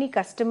how many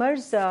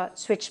customers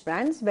switch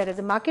brands, whereas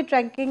the market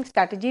tracking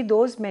strategy,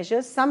 those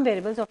measures some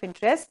variables of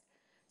interest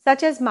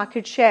such as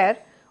market share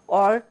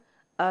or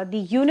the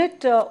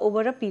unit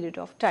over a period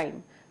of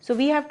time. So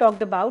we have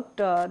talked about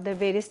the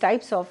various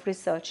types of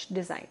research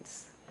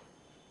designs.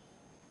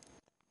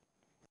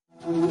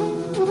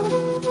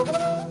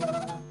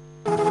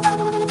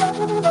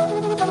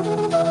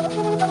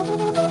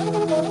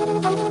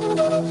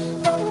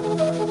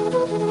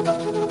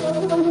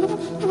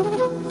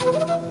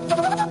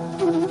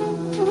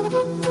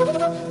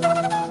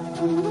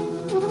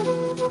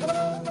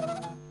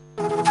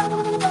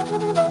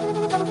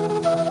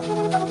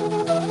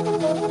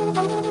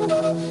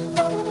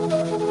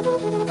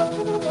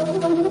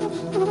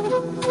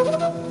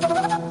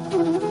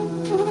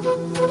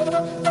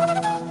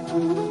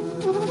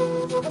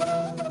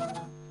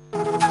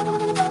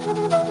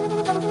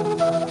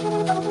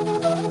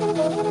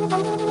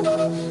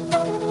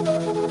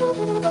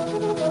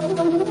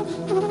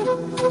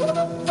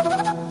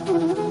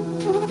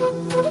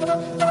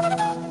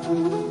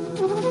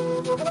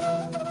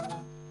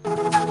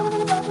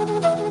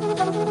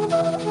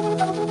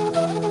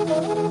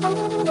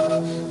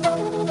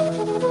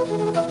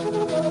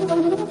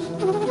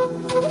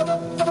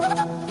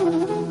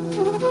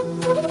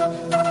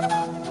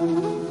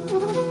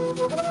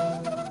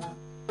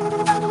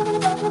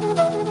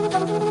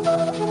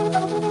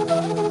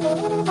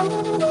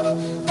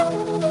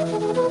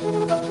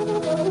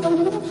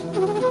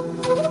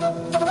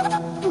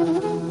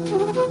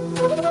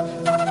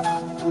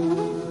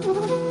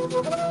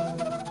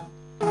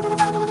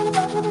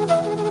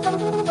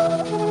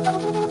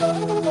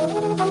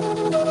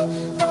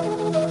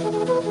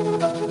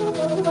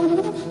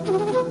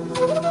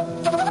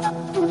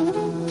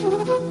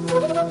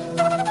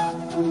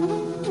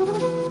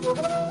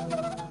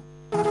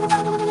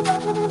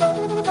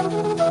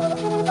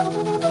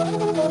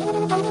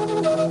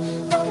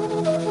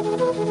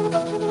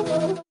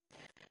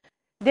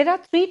 There are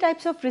three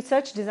types of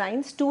research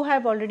designs. Two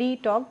have already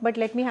talked, but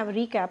let me have a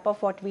recap of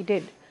what we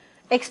did.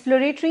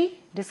 Exploratory,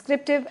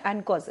 descriptive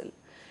and causal.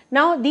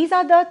 Now these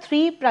are the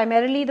three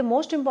primarily the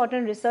most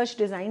important research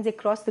designs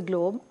across the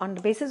globe on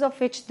the basis of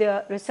which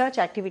the research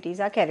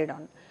activities are carried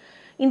on.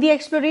 In the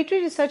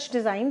exploratory research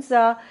designs,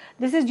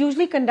 this is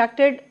usually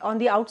conducted on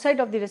the outside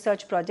of the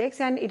research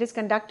projects, and it is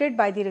conducted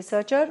by the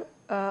researcher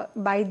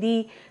by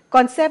the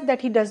concept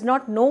that he does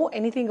not know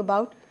anything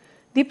about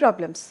the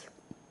problems.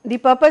 The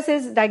purpose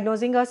is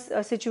diagnosing a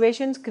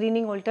situation,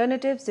 screening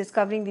alternatives,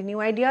 discovering the new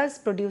ideas,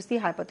 produce the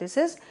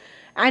hypothesis,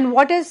 and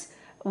what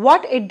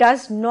it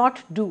does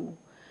not do.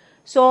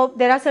 So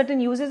there are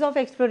certain uses of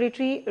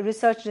exploratory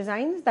research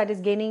designs, that is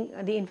gaining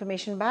the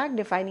information back,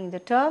 defining the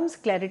terms,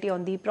 clarity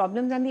on the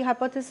problems and the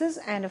hypothesis,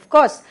 and of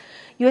course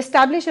you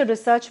establish a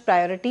research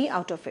priority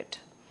out of it.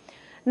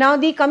 Now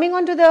coming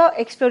on to the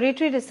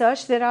exploratory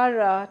research, there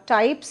are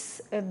types.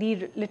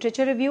 The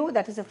literature review,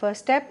 that is the first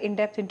step,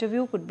 in-depth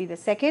interview could be the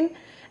second,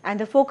 and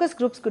the focus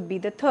groups could be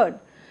the third.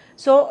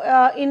 So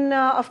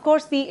of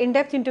course the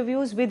in-depth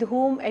interviews with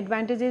whom,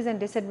 advantages and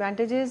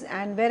disadvantages,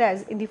 and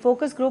whereas in the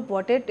focus group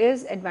what it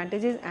is,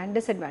 advantages and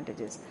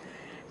disadvantages.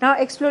 Now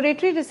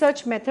exploratory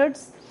research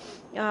methods,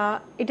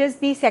 it is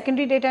the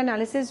secondary data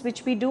analysis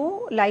which we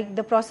do, like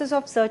the process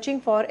of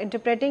searching for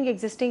interpreting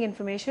existing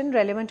information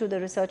relevant to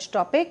the research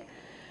topic.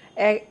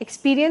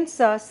 Experience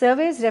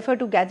surveys refer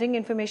to gathering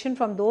information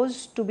from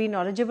those to be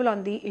knowledgeable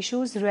on the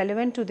issues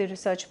relevant to the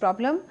research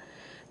problem.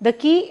 The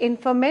key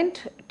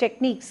informant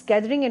techniques,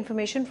 gathering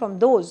information from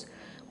those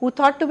who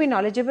thought to be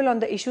knowledgeable on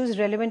the issues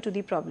relevant to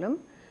the problem.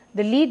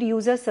 The lead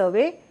user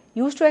survey,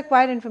 used to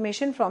acquire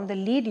information from the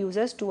lead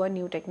users to a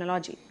new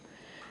technology.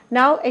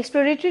 Now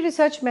exploratory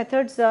research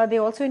methods, they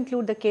also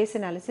include the case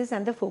analysis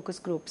and the focus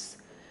groups.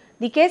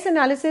 The case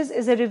analysis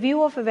is a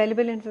review of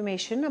available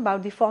information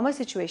about the former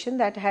situation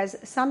that has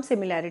some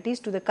similarities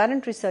to the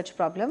current research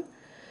problem.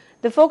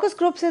 The focus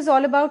groups is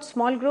all about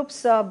small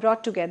groups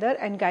brought together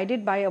and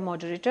guided by a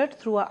moderator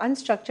through an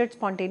unstructured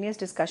spontaneous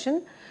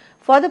discussion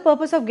for the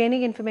purpose of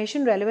gaining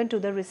information relevant to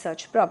the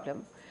research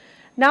problem.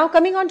 Now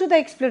coming on to the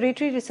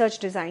exploratory research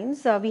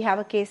designs, we have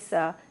a case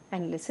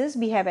analysis,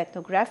 we have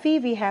ethnography,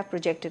 we have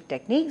projective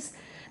techniques,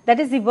 that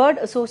is the word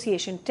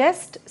association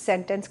test,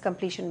 sentence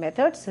completion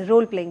methods,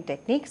 role-playing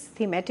techniques,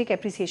 thematic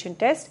appreciation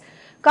test,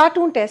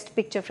 cartoon test,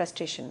 picture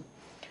frustration.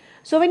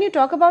 So when you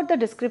talk about the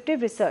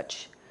descriptive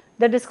research,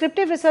 the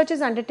descriptive research is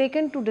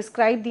undertaken to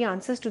describe the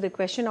answers to the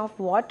question of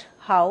what,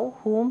 how,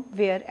 whom,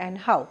 where and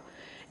how.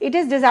 It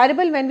is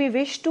desirable when we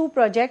wish to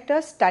project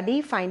a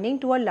study finding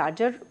to a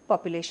larger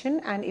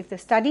population and if the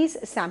study's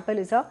sample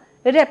is a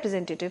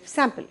representative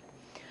sample.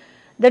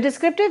 The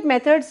descriptive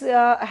methods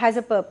has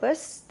a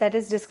purpose, that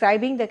is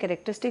describing the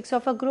characteristics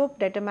of a group,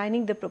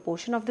 determining the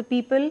proportion of the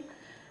people,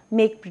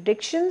 make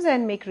predictions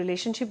and make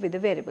relationship with the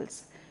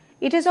variables.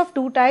 It is of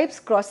two types,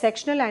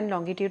 cross-sectional and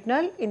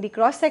longitudinal. In the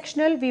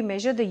cross-sectional, we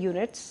measure the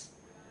units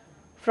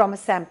from a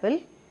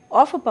sample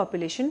of a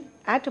population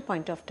at a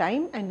point of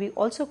time, and we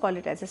also call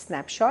it as a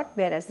snapshot,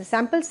 whereas the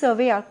sample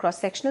survey are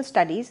cross-sectional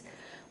studies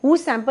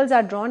whose samples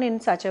are drawn in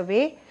such a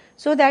way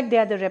so that they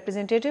are the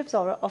representatives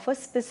of a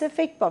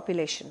specific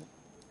population.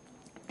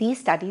 These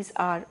studies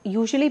are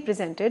usually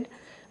presented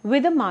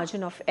with a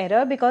margin of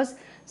error because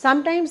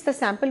sometimes the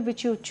sample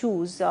which you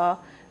choose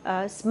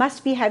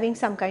must be having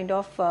some kind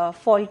of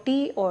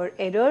faulty or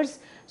errors,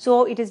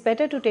 so it is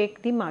better to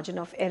take the margin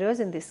of errors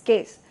in this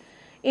case.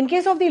 In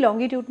case of the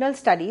longitudinal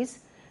studies,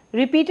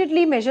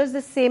 repeatedly measures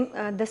the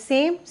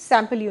same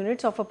sample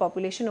units of a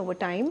population over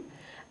time.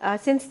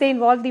 Since they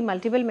involve the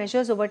multiple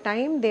measures over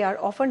time, they are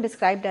often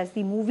described as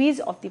the movies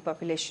of the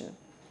population.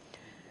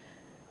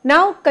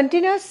 Now,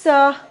 continuous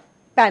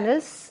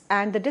panels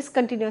and the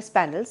discontinuous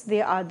panels,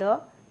 they are the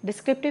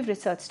descriptive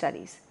research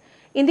studies.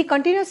 In the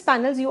continuous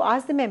panels, you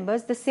ask the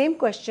members the same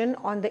question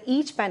on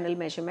each panel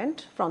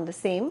measurement from the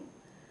same.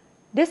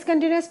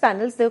 Discontinuous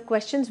panels, the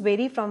questions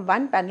vary from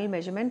one panel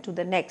measurement to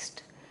the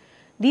next.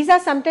 These are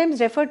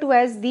sometimes referred to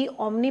as the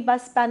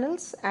omnibus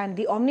panels, and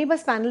the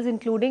omnibus panels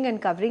including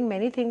and covering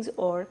many things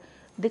or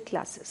the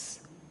classes.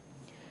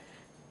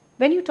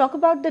 When you talk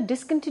about the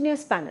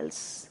discontinuous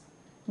panels,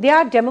 they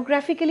are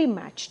demographically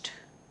matched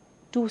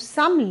to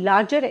some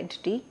larger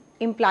entity,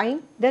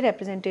 implying the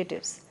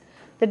representatives.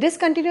 The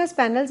discontinuous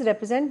panels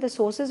represent the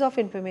sources of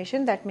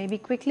information that may be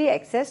quickly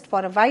accessed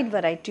for a wide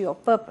variety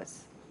of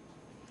purpose.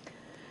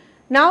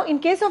 Now, in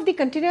case of the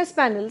continuous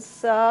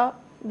panels,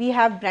 we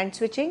have brand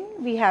switching,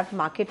 we have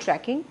market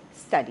tracking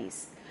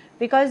studies,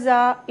 because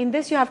in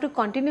this you have to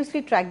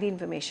continuously track the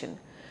information.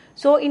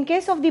 So, in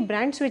case of the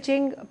brand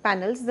switching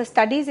panels, the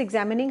study is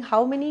examining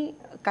how many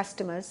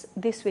customers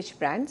they switch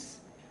brands.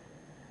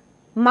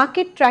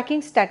 Market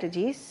tracking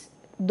strategies,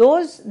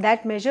 those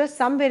that measure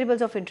some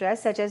variables of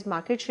interest such as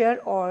market share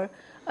or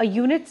a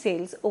unit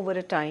sales over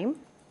a time.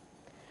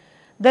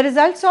 The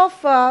results of,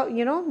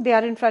 they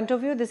are in front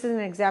of you. This is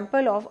an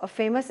example of a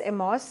famous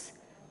Amos,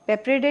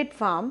 Pepperidate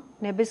Farm,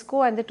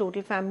 Nabisco and the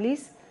total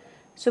families.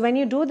 So, when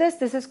you do this,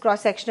 this is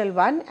cross-sectional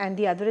 1 and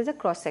the other is a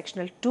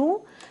cross-sectional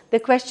 2.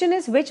 The question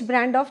is, which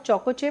brand of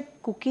choco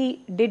chip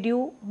cookie did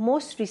you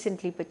most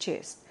recently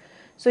purchase?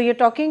 So, you are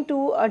talking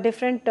to a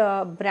different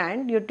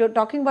brand, you are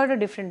talking about a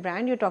different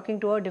brand, you are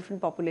talking to a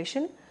different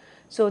population.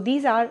 So,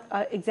 these are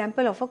an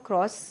example of a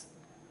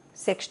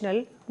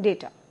cross-sectional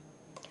data.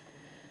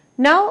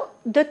 Now,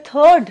 the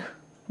third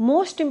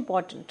most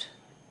important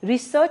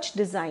research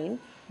design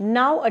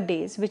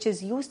nowadays which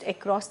is used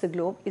across the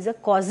globe is a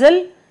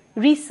causal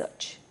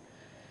research.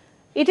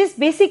 It is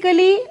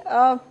basically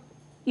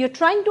you are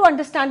trying to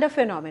understand a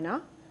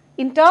phenomena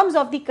in terms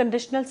of the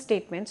conditional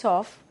statements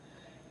of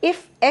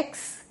if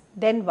X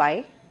then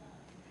Y,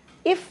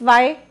 if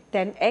Y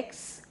then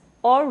X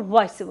or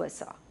vice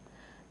versa.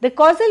 The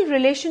causal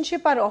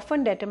relationship are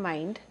often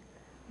determined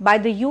by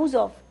the use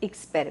of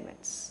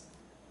experiments.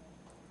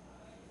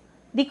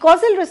 The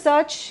causal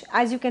research,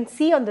 as you can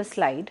see on the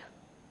slide,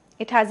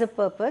 it has a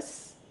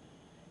purpose.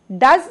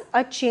 Does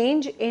a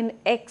change in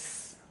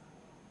X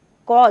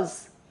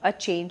cause a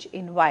change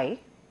in Y?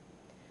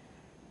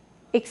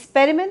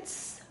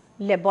 Experiments,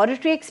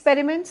 laboratory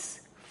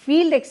experiments,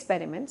 field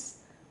experiments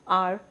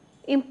are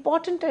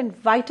important and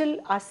vital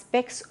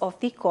aspects of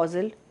the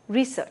causal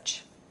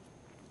research.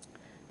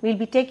 We will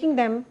be taking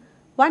them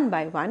one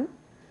by one.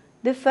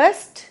 The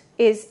first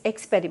is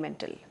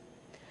experimental.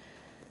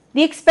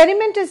 The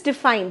experiment is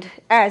defined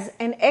as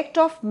an act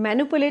of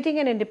manipulating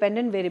an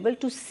independent variable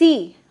to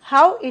see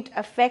how it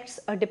affects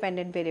a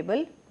dependent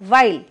variable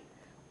while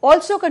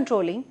also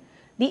controlling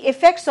the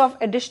effects of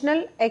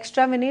additional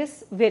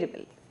extraneous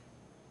variable.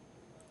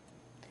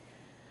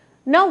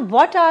 Now,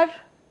 what are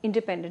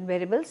independent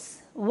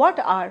variables? What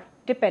are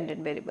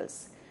dependent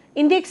variables?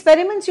 In the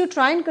experiments, you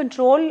try and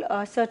control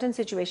certain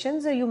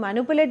situations, you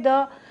manipulate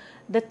the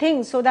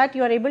things so that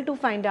you are able to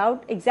find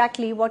out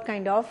exactly what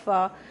kind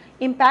of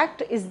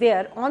impact is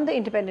there on the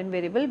independent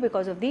variable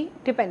because of the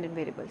dependent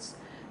variables.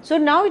 So,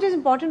 now it is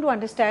important to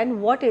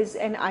understand what is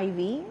an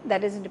IV,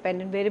 that is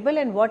independent variable,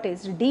 and what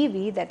is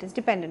DV, that is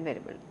dependent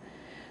variable.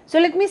 So,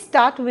 let me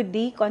start with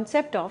the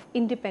concept of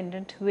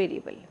independent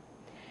variable.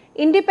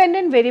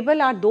 Independent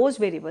variable are those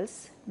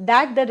variables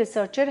that the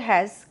researcher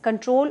has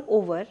control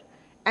over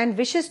and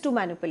wishes to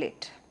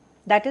manipulate.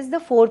 That is the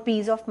 4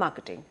 P's of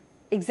marketing.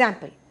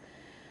 Example: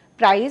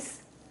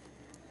 price,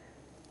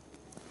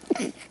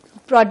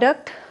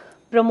 product,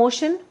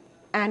 promotion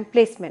and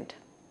placement.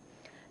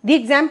 The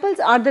examples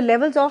are the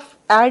levels of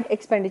ad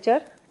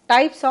expenditure,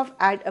 types of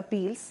ad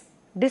appeals,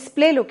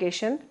 display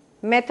location,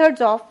 methods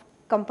of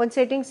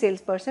compensating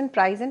salesperson,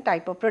 price and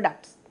type of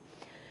products.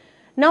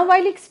 Now,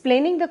 while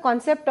explaining the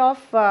concept of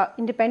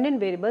independent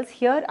variables,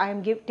 here I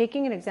am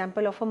taking an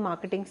example of a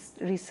marketing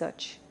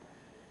research.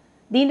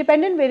 The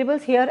independent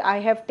variables here I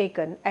have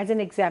taken as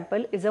an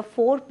example is a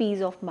 4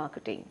 P's of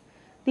marketing.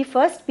 The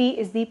first P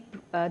is the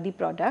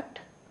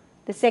product,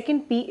 the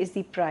second P is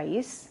the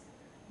price,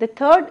 the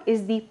third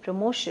is the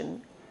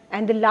promotion,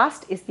 and the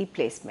last is the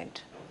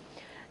placement.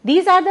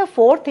 These are the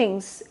 4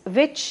 things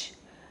which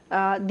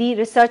the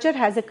researcher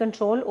has a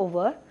control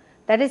over.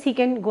 That is, he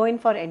can go in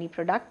for any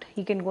product,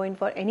 he can go in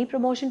for any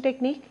promotion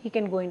technique, he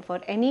can go in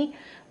for any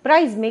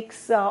price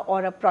mix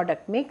or a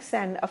product mix,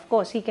 and of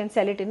course he can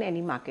sell it in any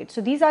market.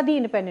 So these are the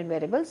independent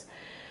variables.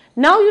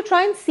 Now you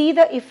try and see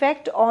the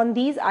effect on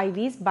these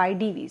IVs by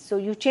DVs. So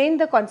you change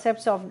the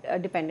concepts of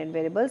dependent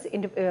variables,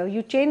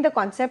 you change the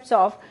concepts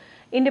of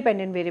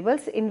independent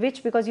variables, in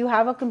which, because you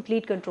have a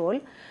complete control.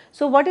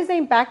 So what is the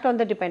impact on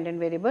the dependent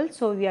variable?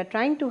 So we are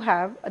trying to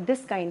have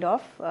this kind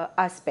of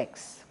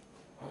aspects.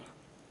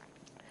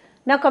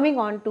 Now coming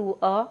on to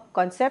a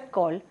concept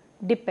called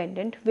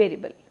dependent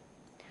variable.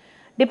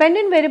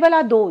 Dependent variable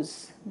are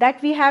those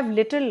that we have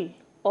little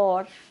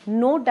or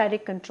no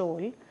direct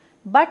control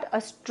but a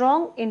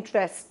strong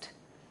interest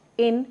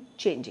in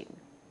changing.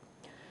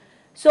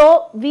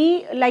 So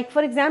we, like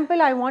for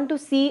example, I want to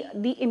see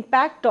the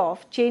impact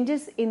of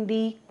changes in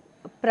the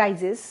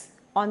prices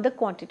on the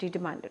quantity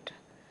demanded.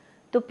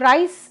 The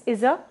price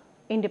is a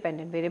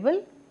independent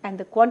variable and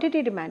the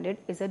quantity demanded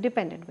is a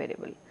dependent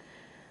variable.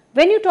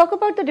 When you talk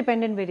about the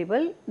dependent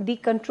variable, the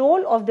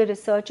control of the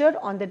researcher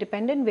on the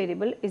dependent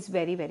variable is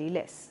very, very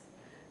less.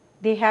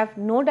 They have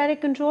no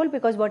direct control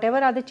because whatever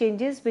are the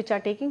changes which are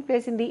taking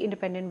place in the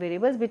independent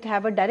variables which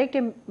have a direct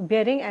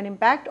bearing and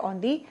impact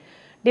on the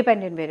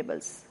dependent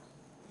variables.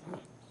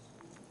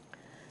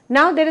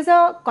 Now there is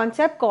a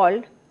concept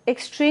called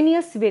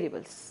extraneous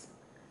variables.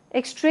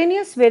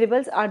 Extraneous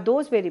variables are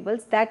those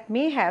variables that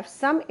may have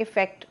some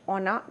effect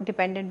on a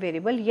dependent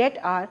variable yet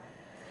are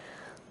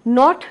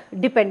not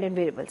dependent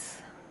variables.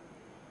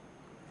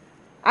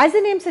 As the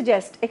name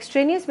suggests,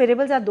 extraneous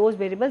variables are those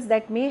variables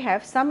that may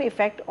have some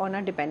effect on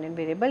a dependent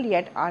variable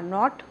yet are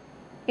not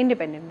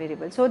independent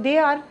variables. So they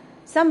are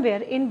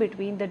somewhere in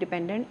between the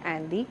dependent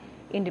and the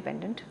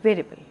independent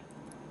variable.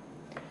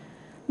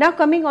 Now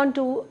coming on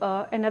to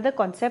another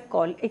concept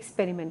called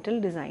experimental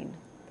design.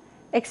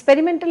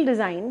 Experimental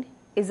design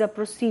is a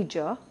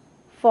procedure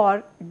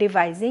for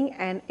devising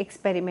an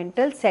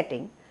experimental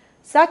setting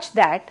such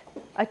that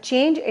a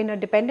change in a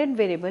dependent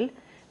variable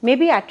may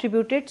be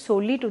attributed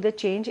solely to the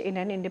change in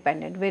an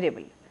independent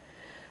variable.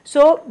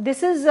 So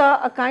this is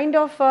a kind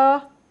of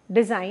a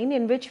design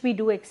in which we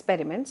do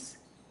experiments.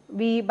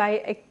 We,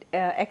 by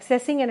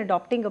accessing and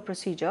adopting a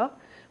procedure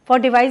for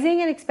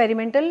devising an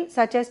experimental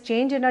such as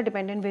change in a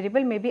dependent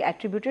variable may be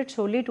attributed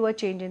solely to a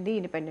change in the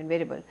independent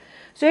variable.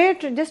 So you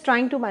are just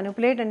trying to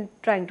manipulate and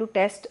trying to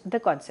test the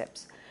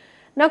concepts.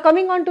 Now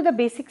coming on to the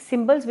basic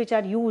symbols which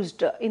are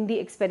used in the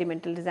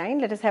experimental design,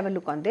 let us have a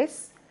look on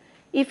this.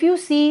 If you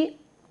see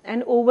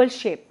an oval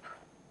shape,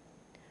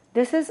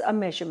 this is a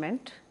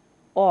measurement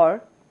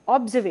or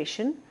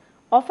observation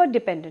of a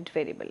dependent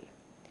variable.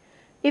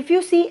 If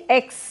you see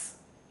X,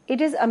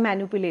 it is a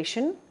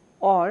manipulation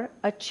or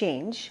a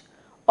change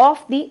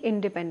of the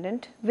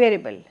independent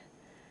variable.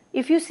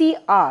 If you see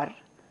R,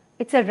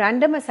 it's a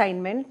random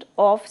assignment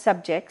of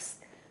subjects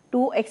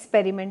to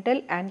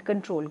experimental and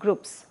control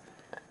groups.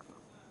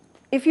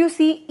 If you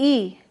see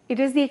E, it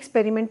is the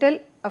experimental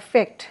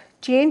effect,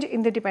 change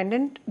in the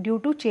dependent due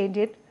to change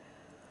in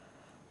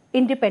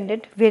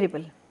independent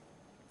variable.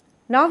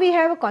 Now we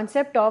have a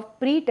concept of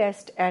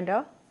pre-test and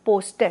a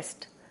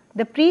post-test.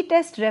 The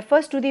pre-test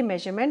refers to the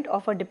measurement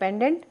of a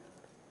dependent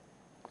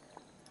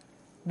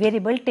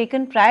variable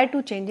taken prior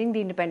to changing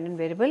the independent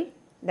variable.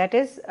 That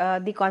is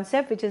the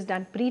concept which is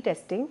done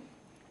pre-testing.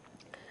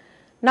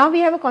 Now we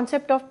have a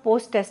concept of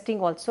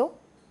post-testing also.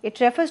 It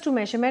refers to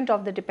measurement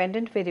of the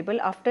dependent variable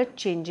after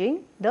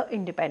changing the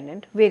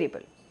independent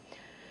variable.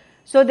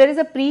 So there is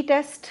a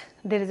pre-test,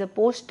 there is a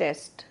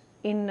post-test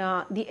in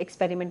the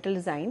experimental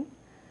design.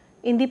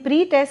 In the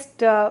pre-test,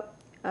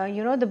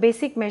 the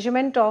basic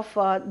measurement of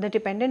the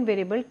dependent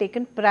variable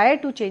taken prior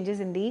to changes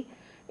in the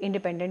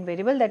independent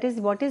variable, that is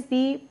what is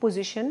the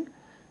position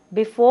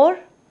before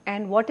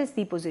and what is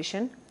the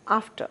position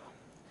after.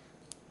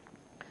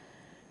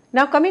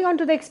 Now coming on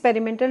to the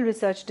experimental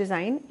research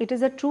design, it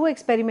is a true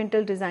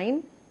experimental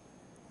design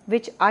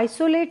which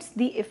isolates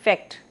the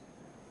effect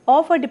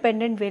of a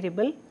dependent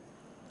variable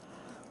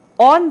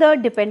on the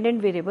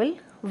dependent variable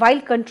while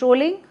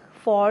controlling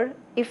for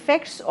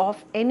effects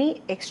of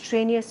any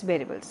extraneous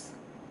variables.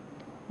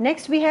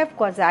 Next we have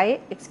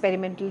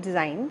quasi-experimental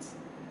designs,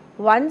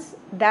 ones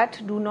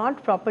that do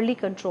not properly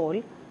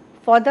control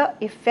for the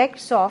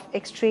effects of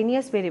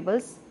extraneous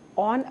variables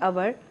on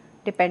our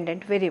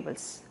dependent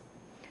variables.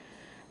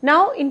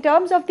 Now in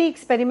terms of the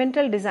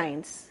experimental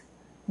designs,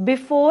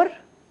 before,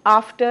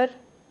 after,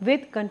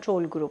 with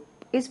control group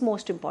is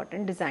most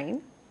important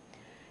design.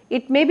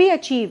 It may be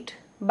achieved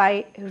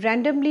by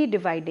randomly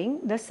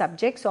dividing the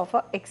subjects of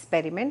an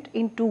experiment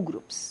in two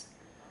groups,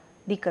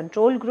 the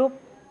control group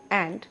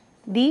and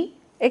the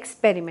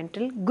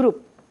experimental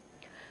group.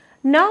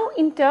 Now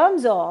in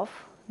terms of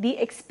the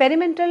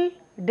experimental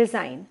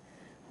design,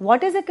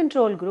 what is a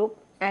control group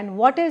and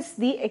what is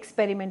the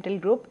experimental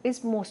group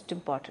is most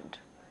important.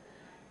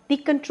 The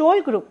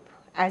control group,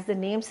 as the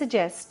name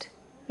suggests,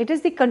 it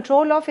is the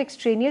control of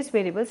extraneous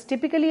variables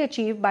typically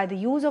achieved by the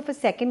use of a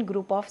second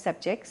group of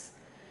subjects.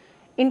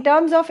 In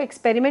terms of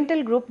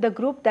experimental group, the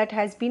group that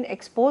has been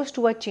exposed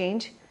to a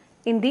change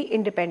in the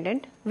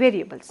independent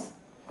variables.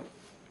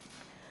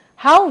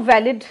 How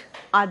valid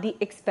are the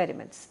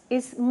experiments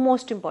is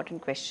most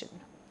important question.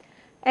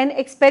 An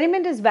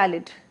experiment is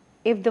valid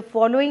if the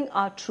following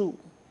are true.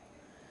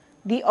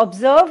 The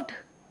observed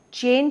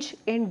change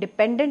in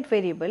dependent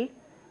variable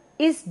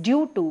is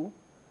due to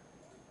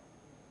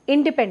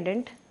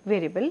independent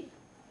variable.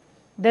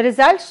 The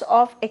results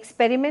of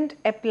experiment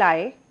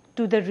apply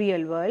to the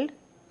real world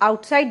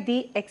outside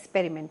the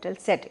experimental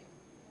setting.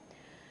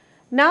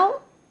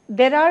 Now,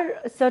 there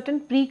are certain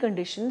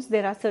preconditions,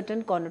 there are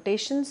certain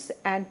connotations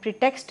and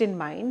pretext in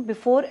mind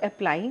before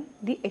applying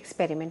the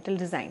experimental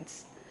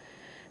designs.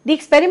 The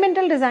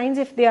experimental designs,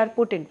 if they are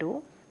put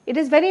into, it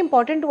is very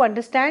important to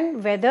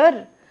understand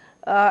whether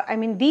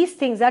these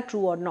things are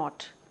true or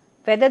not.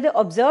 Whether the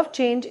observed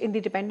change in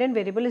the dependent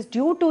variable is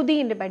due to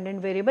the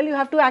independent variable, you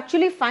have to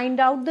actually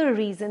find out the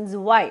reasons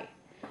why.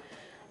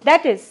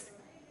 That is,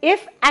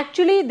 if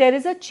actually there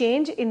is a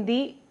change in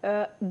the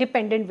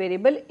dependent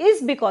variable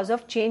is because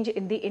of change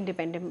in the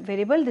independent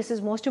variable. This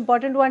is most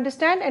important to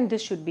understand and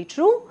this should be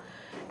true.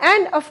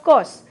 And of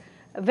course,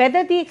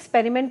 whether the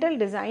experimental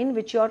design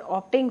which you are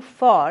opting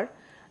for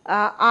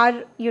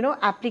are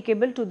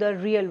applicable to the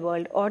real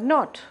world or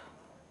not.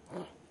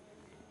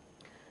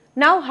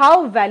 Now,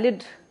 how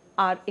valid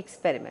are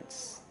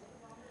experiments?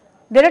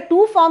 There are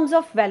two forms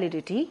of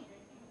validity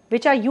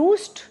which are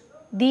used: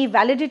 the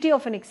validity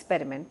of an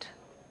experiment,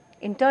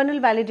 internal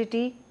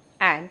validity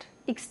and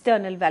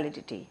external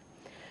validity.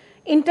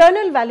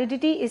 Internal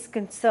validity is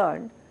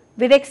concerned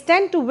with the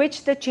extent to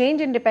which the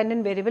change in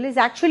dependent variable is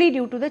actually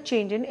due to the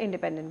change in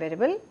independent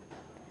variable.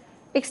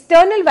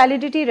 External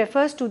validity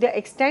refers to the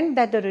extent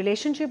that the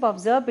relationship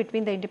observed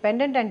between the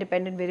independent and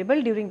dependent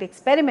variable during the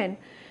experiment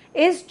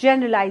is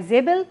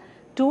generalizable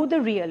to the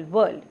real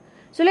world.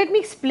 So, let me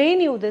explain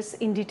you this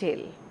in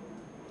detail.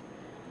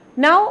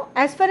 Now,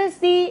 as far as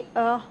the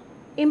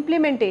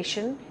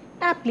implementation,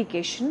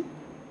 application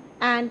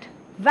and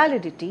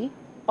validity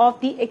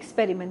of the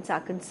experiments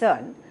are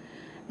concerned,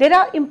 there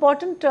are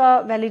important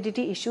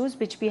validity issues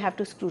which we have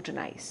to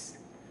scrutinize.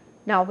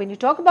 Now, when you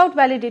talk about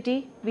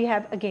validity, we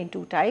have again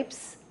two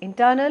types,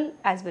 internal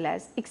as well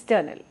as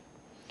external.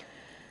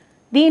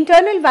 The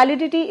internal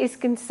validity is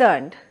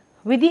concerned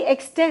with the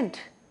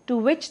extent to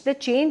which the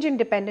change in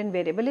dependent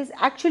variable is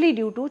actually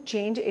due to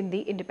change in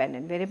the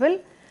independent variable,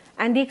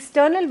 and the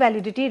external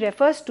validity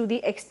refers to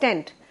the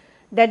extent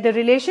that the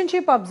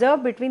relationship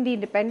observed between the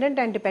independent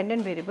and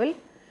dependent variable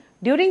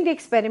during the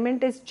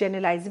experiment is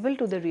generalizable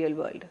to the real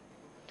world.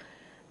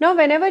 Now,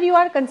 whenever you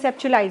are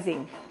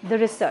conceptualizing the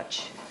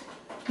research,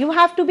 you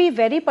have to be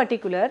very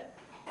particular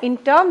in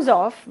terms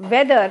of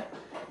whether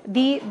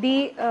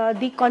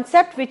the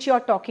concept which you are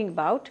talking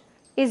about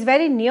is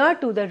very near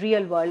to the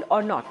real world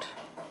or not.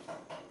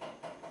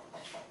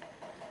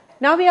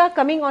 Now, we are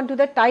coming on to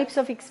the types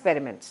of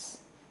experiments.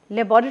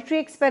 Laboratory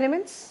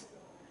experiments.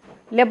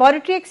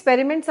 Laboratory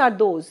experiments are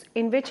those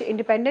in which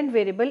independent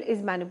variable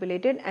is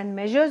manipulated and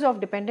measures of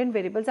dependent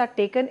variables are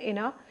taken in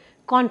a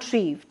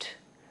contrived,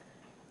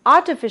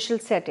 artificial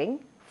setting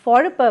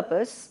for a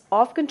purpose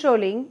of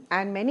controlling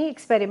and many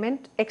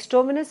experiment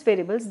extraneous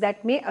variables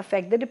that may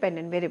affect the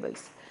dependent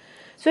variables.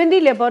 So, in the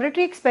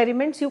laboratory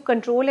experiments, you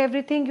control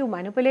everything, you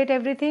manipulate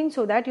everything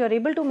so that you are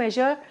able to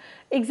measure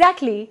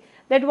exactly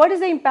that what is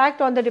the impact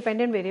on the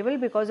dependent variable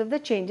because of the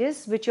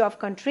changes which you have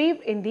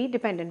contrived in the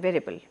dependent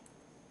variable.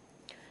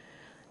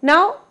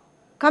 Now,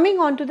 coming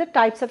on to the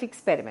types of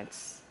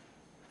experiments.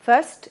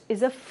 First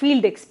is a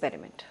field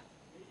experiment.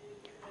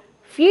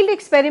 Field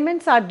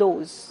experiments are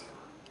those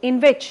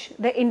in which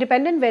the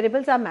independent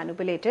variables are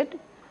manipulated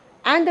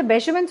and the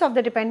measurements of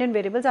the dependent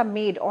variables are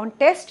made on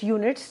test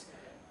units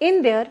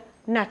in their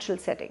natural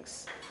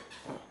settings.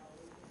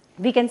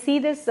 We can see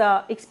this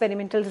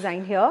experimental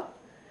design here.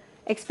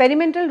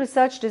 Experimental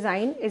research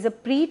design is a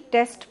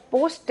pre-test,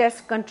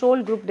 post-test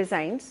control group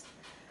designs,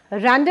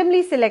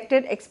 randomly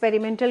selected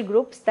experimental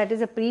groups, that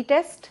is a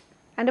pre-test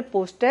and a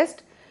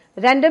post-test,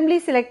 randomly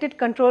selected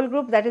control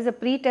group, that is a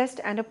pre-test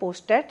and a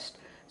post-test.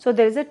 So,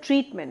 there is a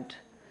treatment.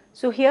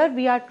 So, here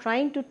we are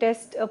trying to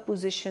test a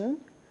position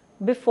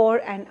before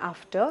and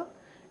after,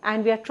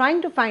 and we are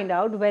trying to find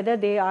out whether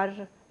they are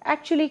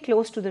actually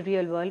close to the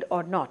real world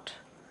or not.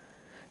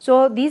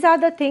 So, these are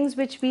the things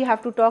which we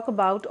have to talk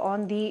about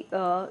on the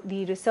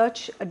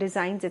research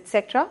designs,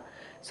 etc.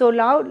 So,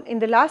 now in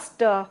the last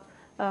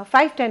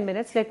 5-10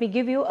 minutes, let me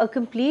give you a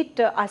complete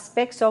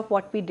aspects of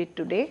what we did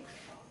today.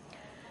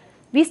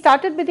 We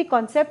started with the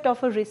concept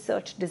of a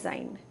research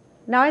design.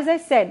 Now, as I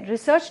said,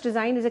 research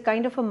design is a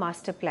kind of a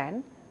master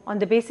plan on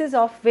the basis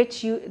of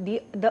which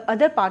the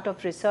other part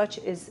of research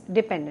is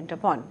dependent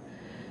upon.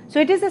 So,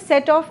 it is a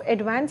set of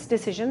advanced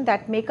decisions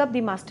that make up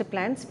the master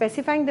plan,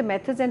 specifying the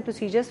methods and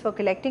procedures for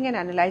collecting and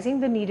analyzing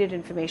the needed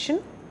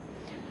information.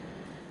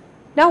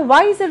 Now,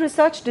 why is a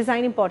research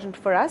design important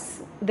for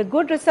us? The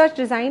good research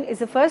design is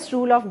the first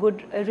rule of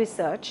good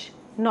research.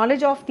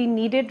 Knowledge of the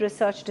needed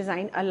research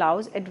design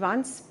allows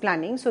advanced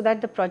planning so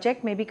that the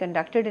project may be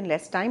conducted in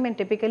less time and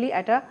typically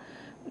at a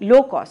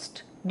low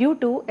cost due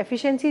to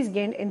efficiencies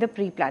gained in the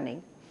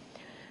pre-planning.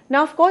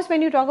 Now, of course,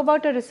 when you talk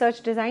about a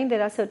research design,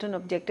 there are certain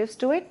objectives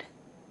to it: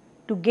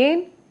 to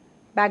gain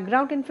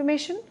background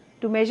information,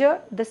 to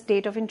measure the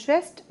state of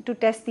interest, to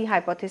test the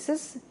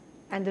hypothesis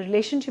and the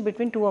relationship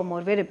between two or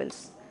more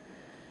variables.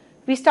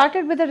 We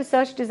started with a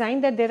research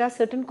design that there are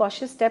certain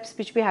cautious steps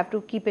which we have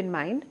to keep in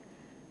mind.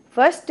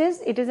 First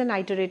is, it is an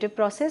iterative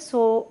process,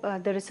 so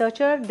the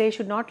researcher, they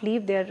should not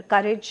leave their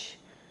courage,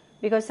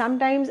 because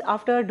sometimes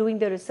after doing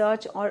the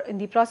research or in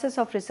the process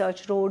of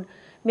research road,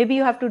 maybe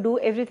you have to do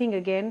everything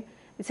again.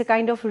 It's a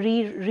kind of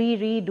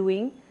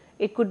redoing.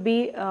 It could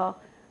be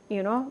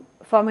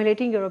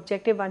formulating your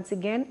objective once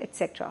again,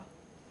 etc.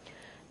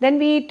 Then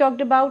we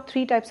talked about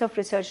 3 types of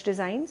research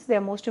designs. They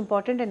are most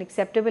important and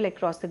acceptable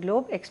across the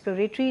globe: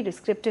 exploratory,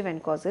 descriptive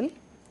and causal.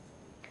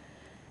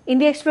 In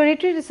the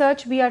exploratory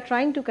research, we are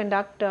trying to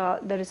conduct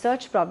the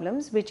research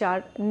problems which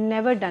are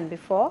never done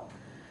before.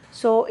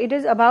 So it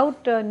is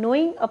about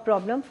knowing a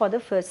problem for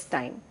the first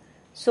time.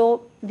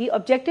 So the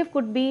objective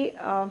could be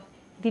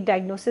the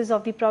diagnosis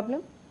of the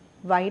problem,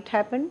 why it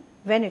happened,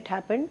 when it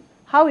happened,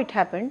 how it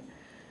happened.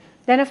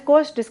 Then of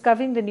course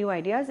discovering the new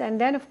ideas,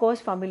 and then of course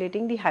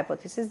formulating the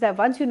hypothesis. That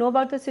once you know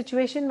about the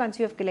situation, once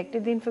you have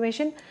collected the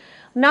information,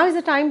 now is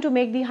the time to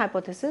make the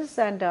hypothesis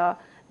and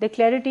the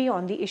clarity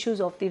on the issues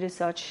of the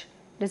research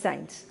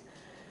designs.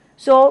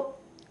 So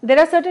there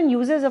are certain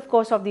uses of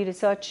course of the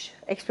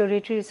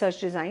exploratory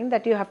research design,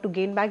 that you have to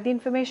gain back the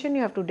information,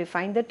 you have to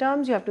define the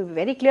terms, you have to be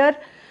very clear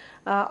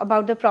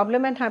about the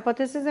problem and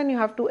hypothesis, and you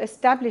have to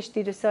establish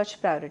the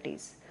research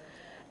priorities.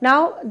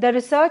 Now,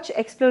 the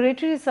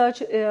exploratory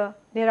research,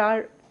 there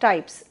are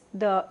types.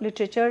 The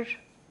literature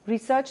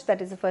research,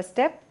 that is the first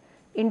step.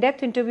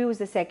 In-depth interview is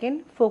the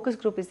second. Focus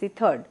group is the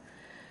third.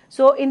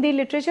 So, in the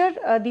literature,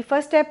 the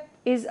first step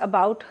is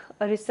about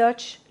a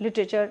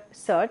literature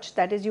search.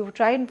 That is, you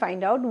try and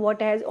find out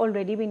what has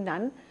already been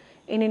done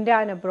in India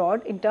and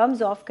abroad in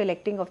terms of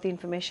collecting of the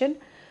information.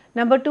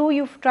 Number 2,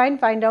 you try and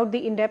find out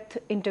the in-depth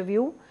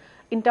interview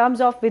in terms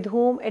of with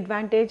whom,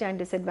 advantage and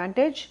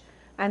disadvantage.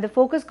 And the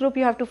focus group,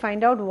 you have to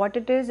find out what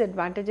it is,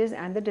 advantages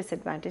and the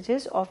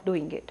disadvantages of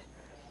doing it.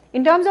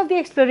 In terms of the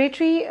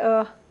exploratory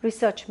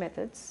research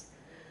methods,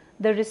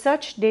 the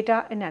research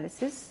data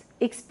analysis,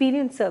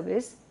 experience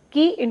surveys,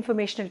 key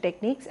informational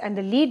techniques and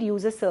the lead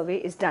user survey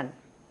is done.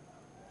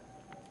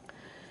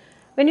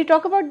 When you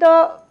talk about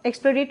the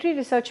exploratory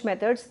research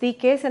methods, the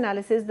case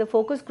analysis, the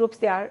focus groups,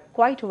 they are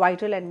quite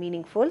vital and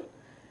meaningful,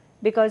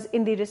 because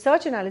in the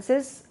research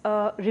analysis,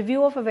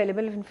 review of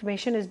available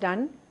information is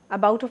done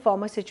about a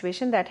former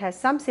situation that has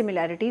some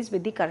similarities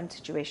with the current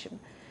situation.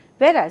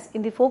 Whereas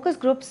in the focus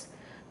groups,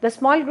 the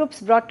small groups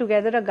brought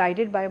together are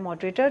guided by a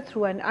moderator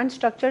through an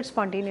unstructured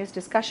spontaneous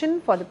discussion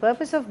for the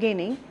purpose of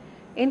gaining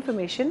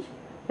information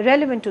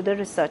relevant to the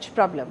research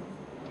problem.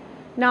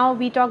 Now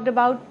we talked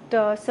about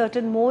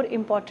certain more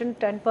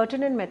important and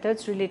pertinent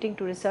methods relating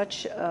to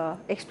research,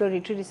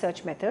 exploratory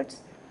research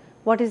methods.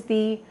 What is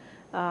the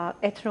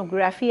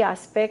ethnography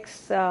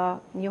aspects?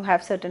 You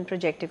have certain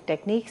projective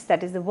techniques,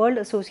 that is the word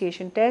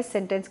association test,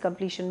 sentence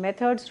completion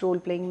methods, role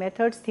playing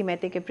methods,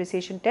 thematic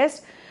appreciation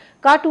test,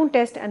 cartoon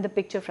test and the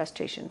picture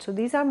frustration. So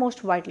these are most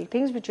vital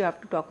things which you have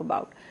to talk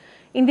about.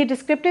 In the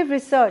descriptive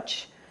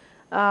research,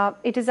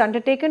 it is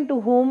undertaken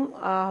to whom,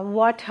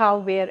 what, how,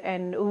 where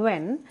and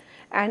when,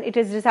 and it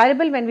is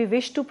desirable when we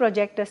wish to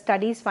project a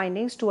study's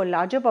findings to a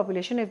larger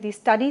population if the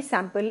study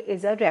sample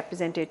is a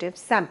representative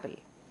sample.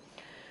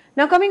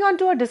 Now coming on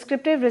to a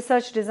descriptive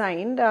research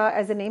design,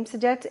 as the name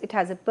suggests, it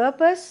has a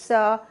purpose,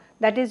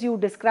 that is, you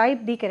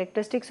describe the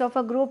characteristics of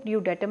a group,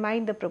 you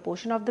determine the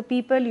proportion of the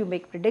people, you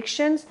make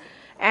predictions,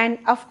 and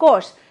of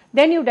course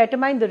then you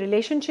determine the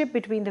relationship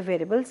between the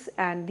variables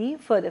and the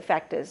further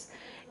factors.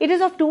 It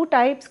is of 2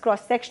 types,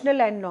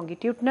 cross-sectional and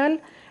longitudinal.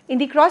 In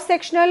the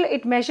cross-sectional,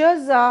 it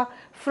measures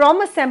from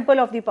a sample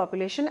of the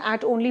population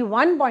at only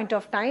one point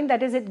of time,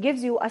 that is, it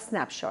gives you a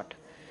snapshot.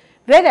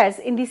 Whereas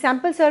in the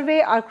sample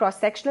survey are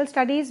cross-sectional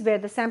studies where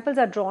the samples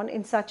are drawn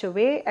in such a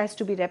way as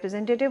to be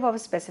representative of a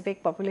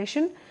specific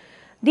population.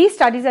 These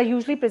studies are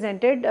usually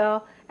presented,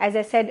 as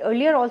I said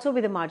earlier, also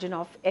with a margin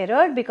of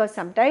error, because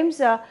sometimes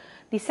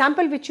the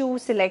sample which you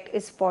select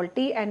is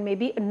faulty and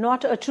maybe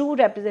not a true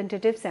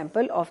representative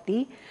sample of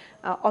the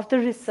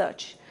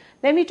research.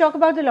 Then we talk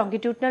about the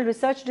longitudinal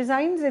research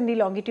designs. In the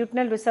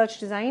longitudinal research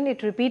design,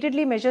 it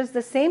repeatedly measures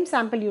the same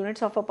sample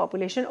units of a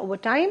population over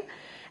time,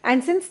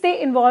 and since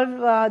they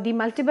involve the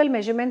multiple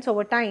measurements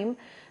over time,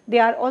 they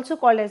are also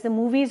called as the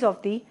movies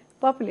of the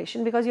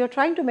population, because you are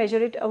trying to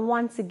measure it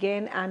once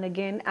again and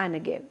again and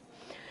again.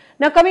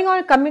 Now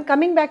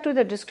coming back to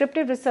the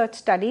descriptive research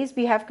studies,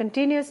 we have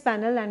continuous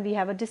panel and we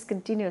have a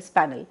discontinuous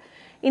panel.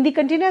 In the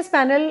continuous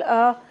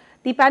panel,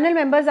 the panel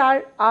members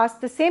are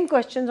asked the same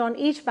questions on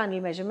each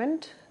panel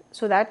measurement,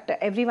 so that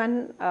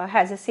everyone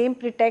has the same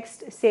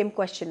pretext, same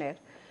questionnaire.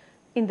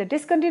 in the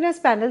discontinuous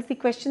panels, the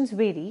questions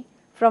vary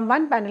from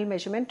one panel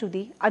measurement to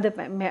the other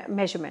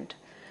measurement.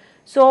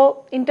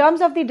 So, in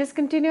terms of the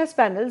discontinuous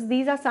panels,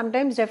 these are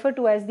sometimes referred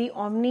to as the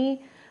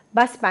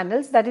omnibus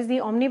panels, that is the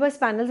omnibus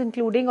panels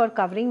including or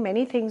covering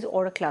many things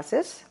or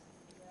classes.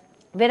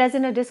 Whereas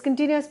in a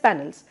discontinuous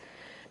panels,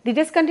 the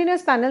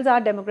discontinuous panels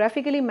are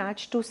demographically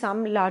matched to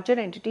some larger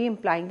entity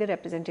implying the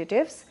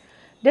representatives.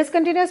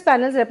 Discontinuous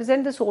panels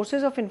represent the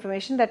sources of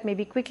information that may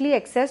be quickly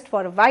accessed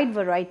for a wide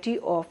variety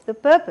of the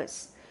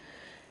purpose.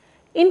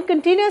 In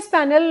continuous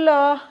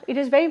panel, it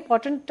is very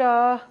important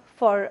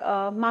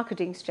for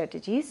marketing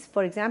strategies.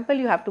 For example,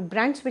 you have to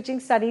brand switching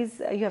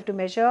studies, you have to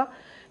measure,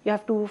 you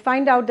have to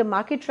find out the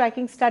market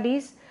tracking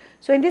studies.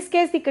 So, in this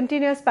case, the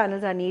continuous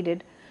panels are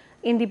needed.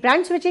 In the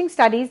brand switching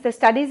studies, the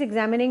studies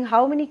examining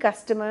how many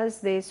customers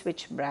they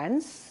switch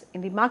brands.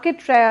 In the market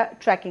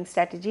tracking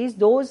strategies,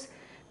 those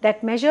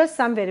that measure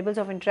some variables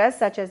of interest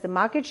such as the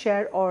market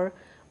share or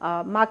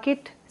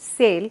market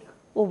sale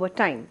over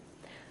time.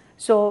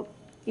 So,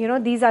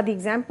 these are the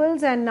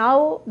examples, and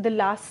now the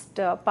last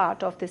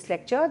part of this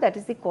lecture, that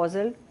is the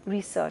causal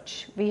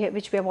research,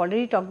 which we have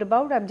already talked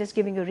about. I am just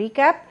giving a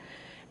recap.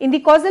 In the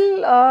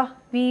causal,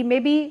 we may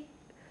be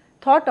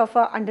thought of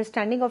a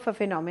understanding of a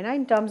phenomena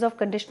in terms of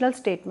conditional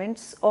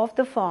statements of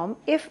the form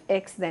if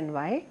X then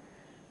Y.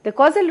 The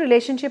causal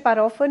relationship are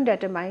often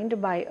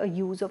determined by a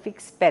use of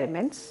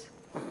experiments.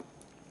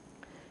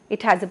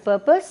 It has a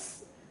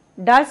purpose.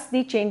 Does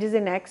the changes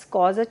in X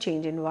cause a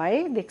change in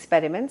Y? The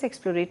experiments,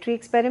 exploratory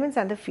experiments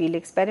and the field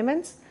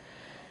experiments.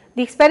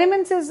 The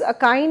experiments is a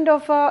kind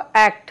of a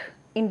act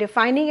in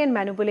defining and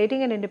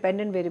manipulating an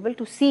independent variable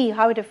to see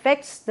how it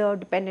affects the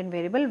dependent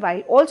variable while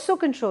also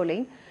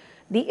controlling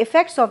the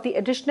effects of the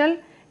additional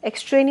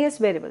extraneous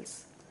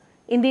variables.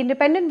 In the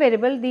independent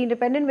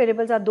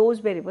variables are those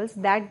variables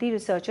that the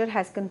researcher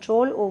has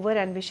control over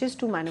and wishes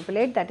to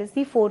manipulate, that is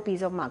the 4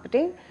 P's of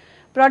marketing: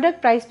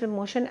 product, price,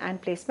 promotion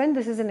and placement.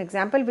 This is an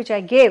example which I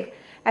gave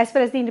as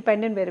far as the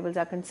independent variables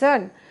are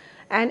concerned.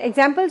 And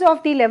examples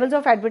of the levels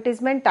of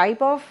advertisement,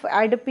 type of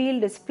ad appeal,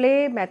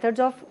 display, methods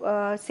of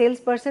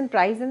salesperson,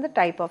 price and the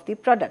type of the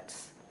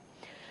products.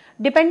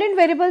 Dependent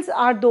variables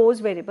are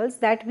those variables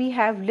that we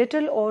have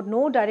little or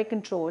no direct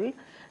control.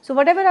 So,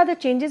 whatever are the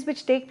changes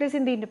which take place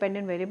in the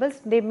independent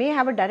variables, they may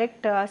have a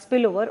direct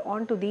spillover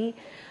onto the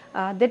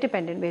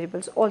dependent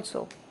variables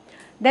also.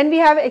 Then we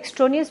have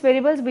extraneous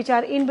variables which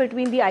are in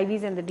between the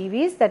IVs and the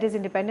DVs, that is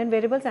independent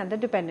variables and the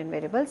dependent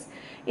variables.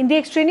 In the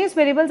extraneous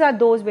variables are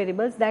those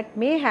variables that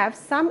may have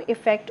some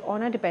effect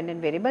on a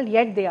dependent variable,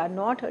 yet they are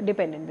not a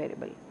dependent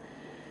variable.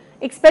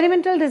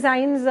 Experimental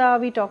designs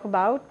we talk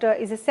about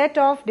is a set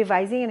of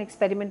devising an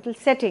experimental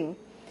setting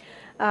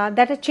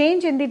that a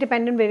change in the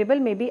dependent variable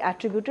may be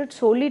attributed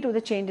solely to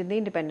the change in the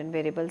independent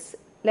variables.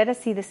 Let us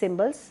see the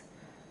symbols.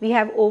 We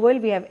have oval,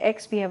 we have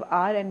X, we have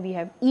R and we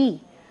have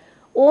E.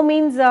 O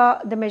means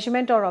the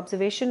measurement or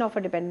observation of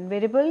a dependent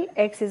variable,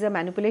 X is a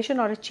manipulation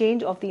or a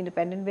change of the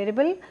independent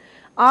variable,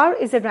 R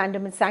is a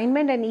random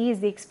assignment and E is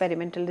the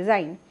experimental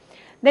design.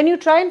 Then you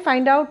try and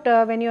find out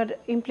when you are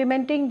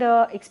implementing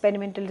the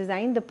experimental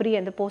design, the pre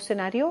and the post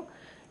scenario,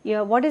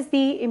 what is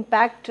the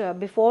impact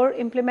before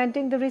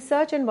implementing the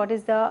research and what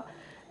is the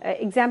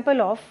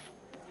example of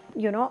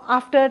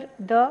after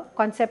the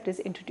concept is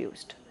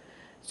introduced.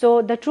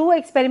 So, the true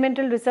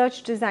experimental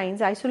research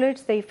designs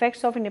isolates the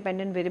effects of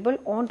independent variable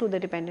onto the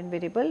dependent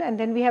variable, and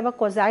then we have a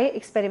quasi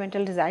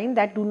experimental design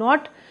that do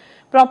not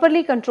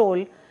properly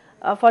control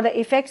for the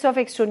effects of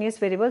extraneous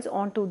variables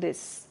onto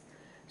this.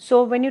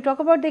 So, when you talk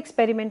about the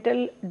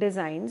experimental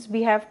designs,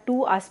 we have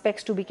 2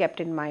 aspects to be kept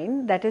in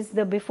mind, that is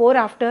the before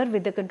after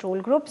with the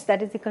control groups,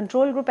 that is the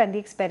control group and the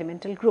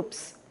experimental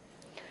groups.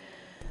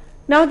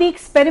 Now, the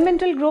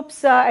experimental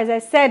groups, as I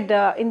said,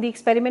 in the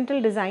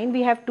experimental design,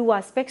 we have 2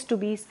 aspects to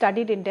be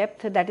studied in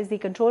depth, that is the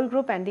control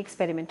group and the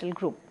experimental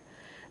group.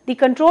 The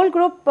control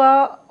group,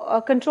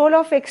 control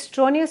of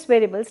extraneous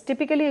variables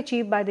typically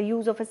achieved by the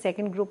use of a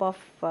second group of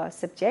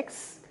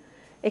subjects.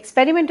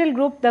 Experimental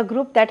group, the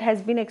group that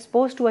has been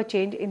exposed to a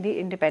change in the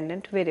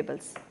independent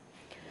variables.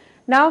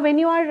 Now, when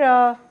you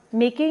are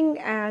making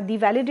the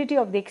validity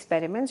of the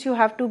experiments, you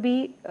have to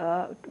be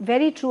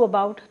very true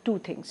about 2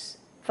 things.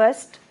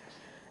 First,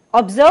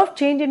 observed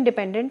change in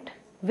dependent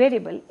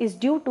variable is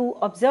due to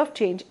observed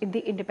change in the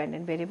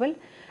independent variable,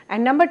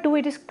 and number 2,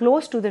 it is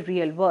close to the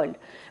real world,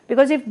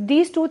 because if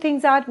these 2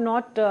 things are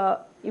not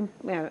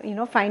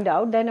find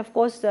out, then of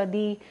course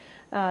the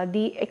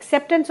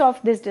acceptance of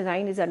this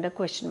design is under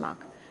question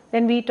mark.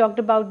 Then we talked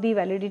about the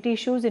validity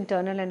issues,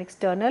 internal and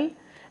external,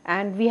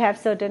 and we have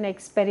certain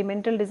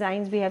experimental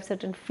designs, we have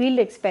certain field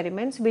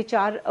experiments which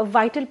are a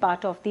vital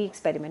part of the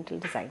experimental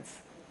designs.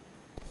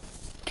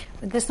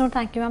 With this note,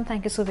 thank you ma'am,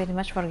 thank you so very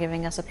much for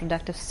giving us a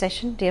productive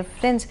session. Dear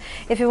friends,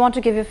 if you want to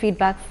give your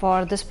feedback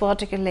for this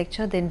particular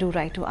lecture, then do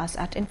write to us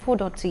at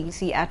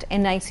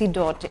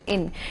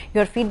info.cec@nic.in.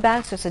 Your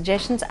feedbacks, your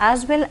suggestions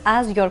as well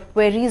as your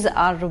queries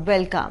are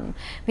welcome.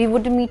 We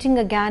would be meeting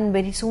again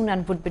very soon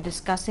and would be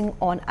discussing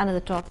on another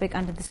topic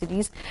under the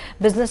series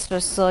Business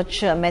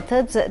Research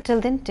Methods.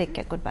 Till then, take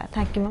care. Goodbye.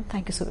 Thank you ma'am,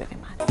 thank you so very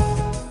much.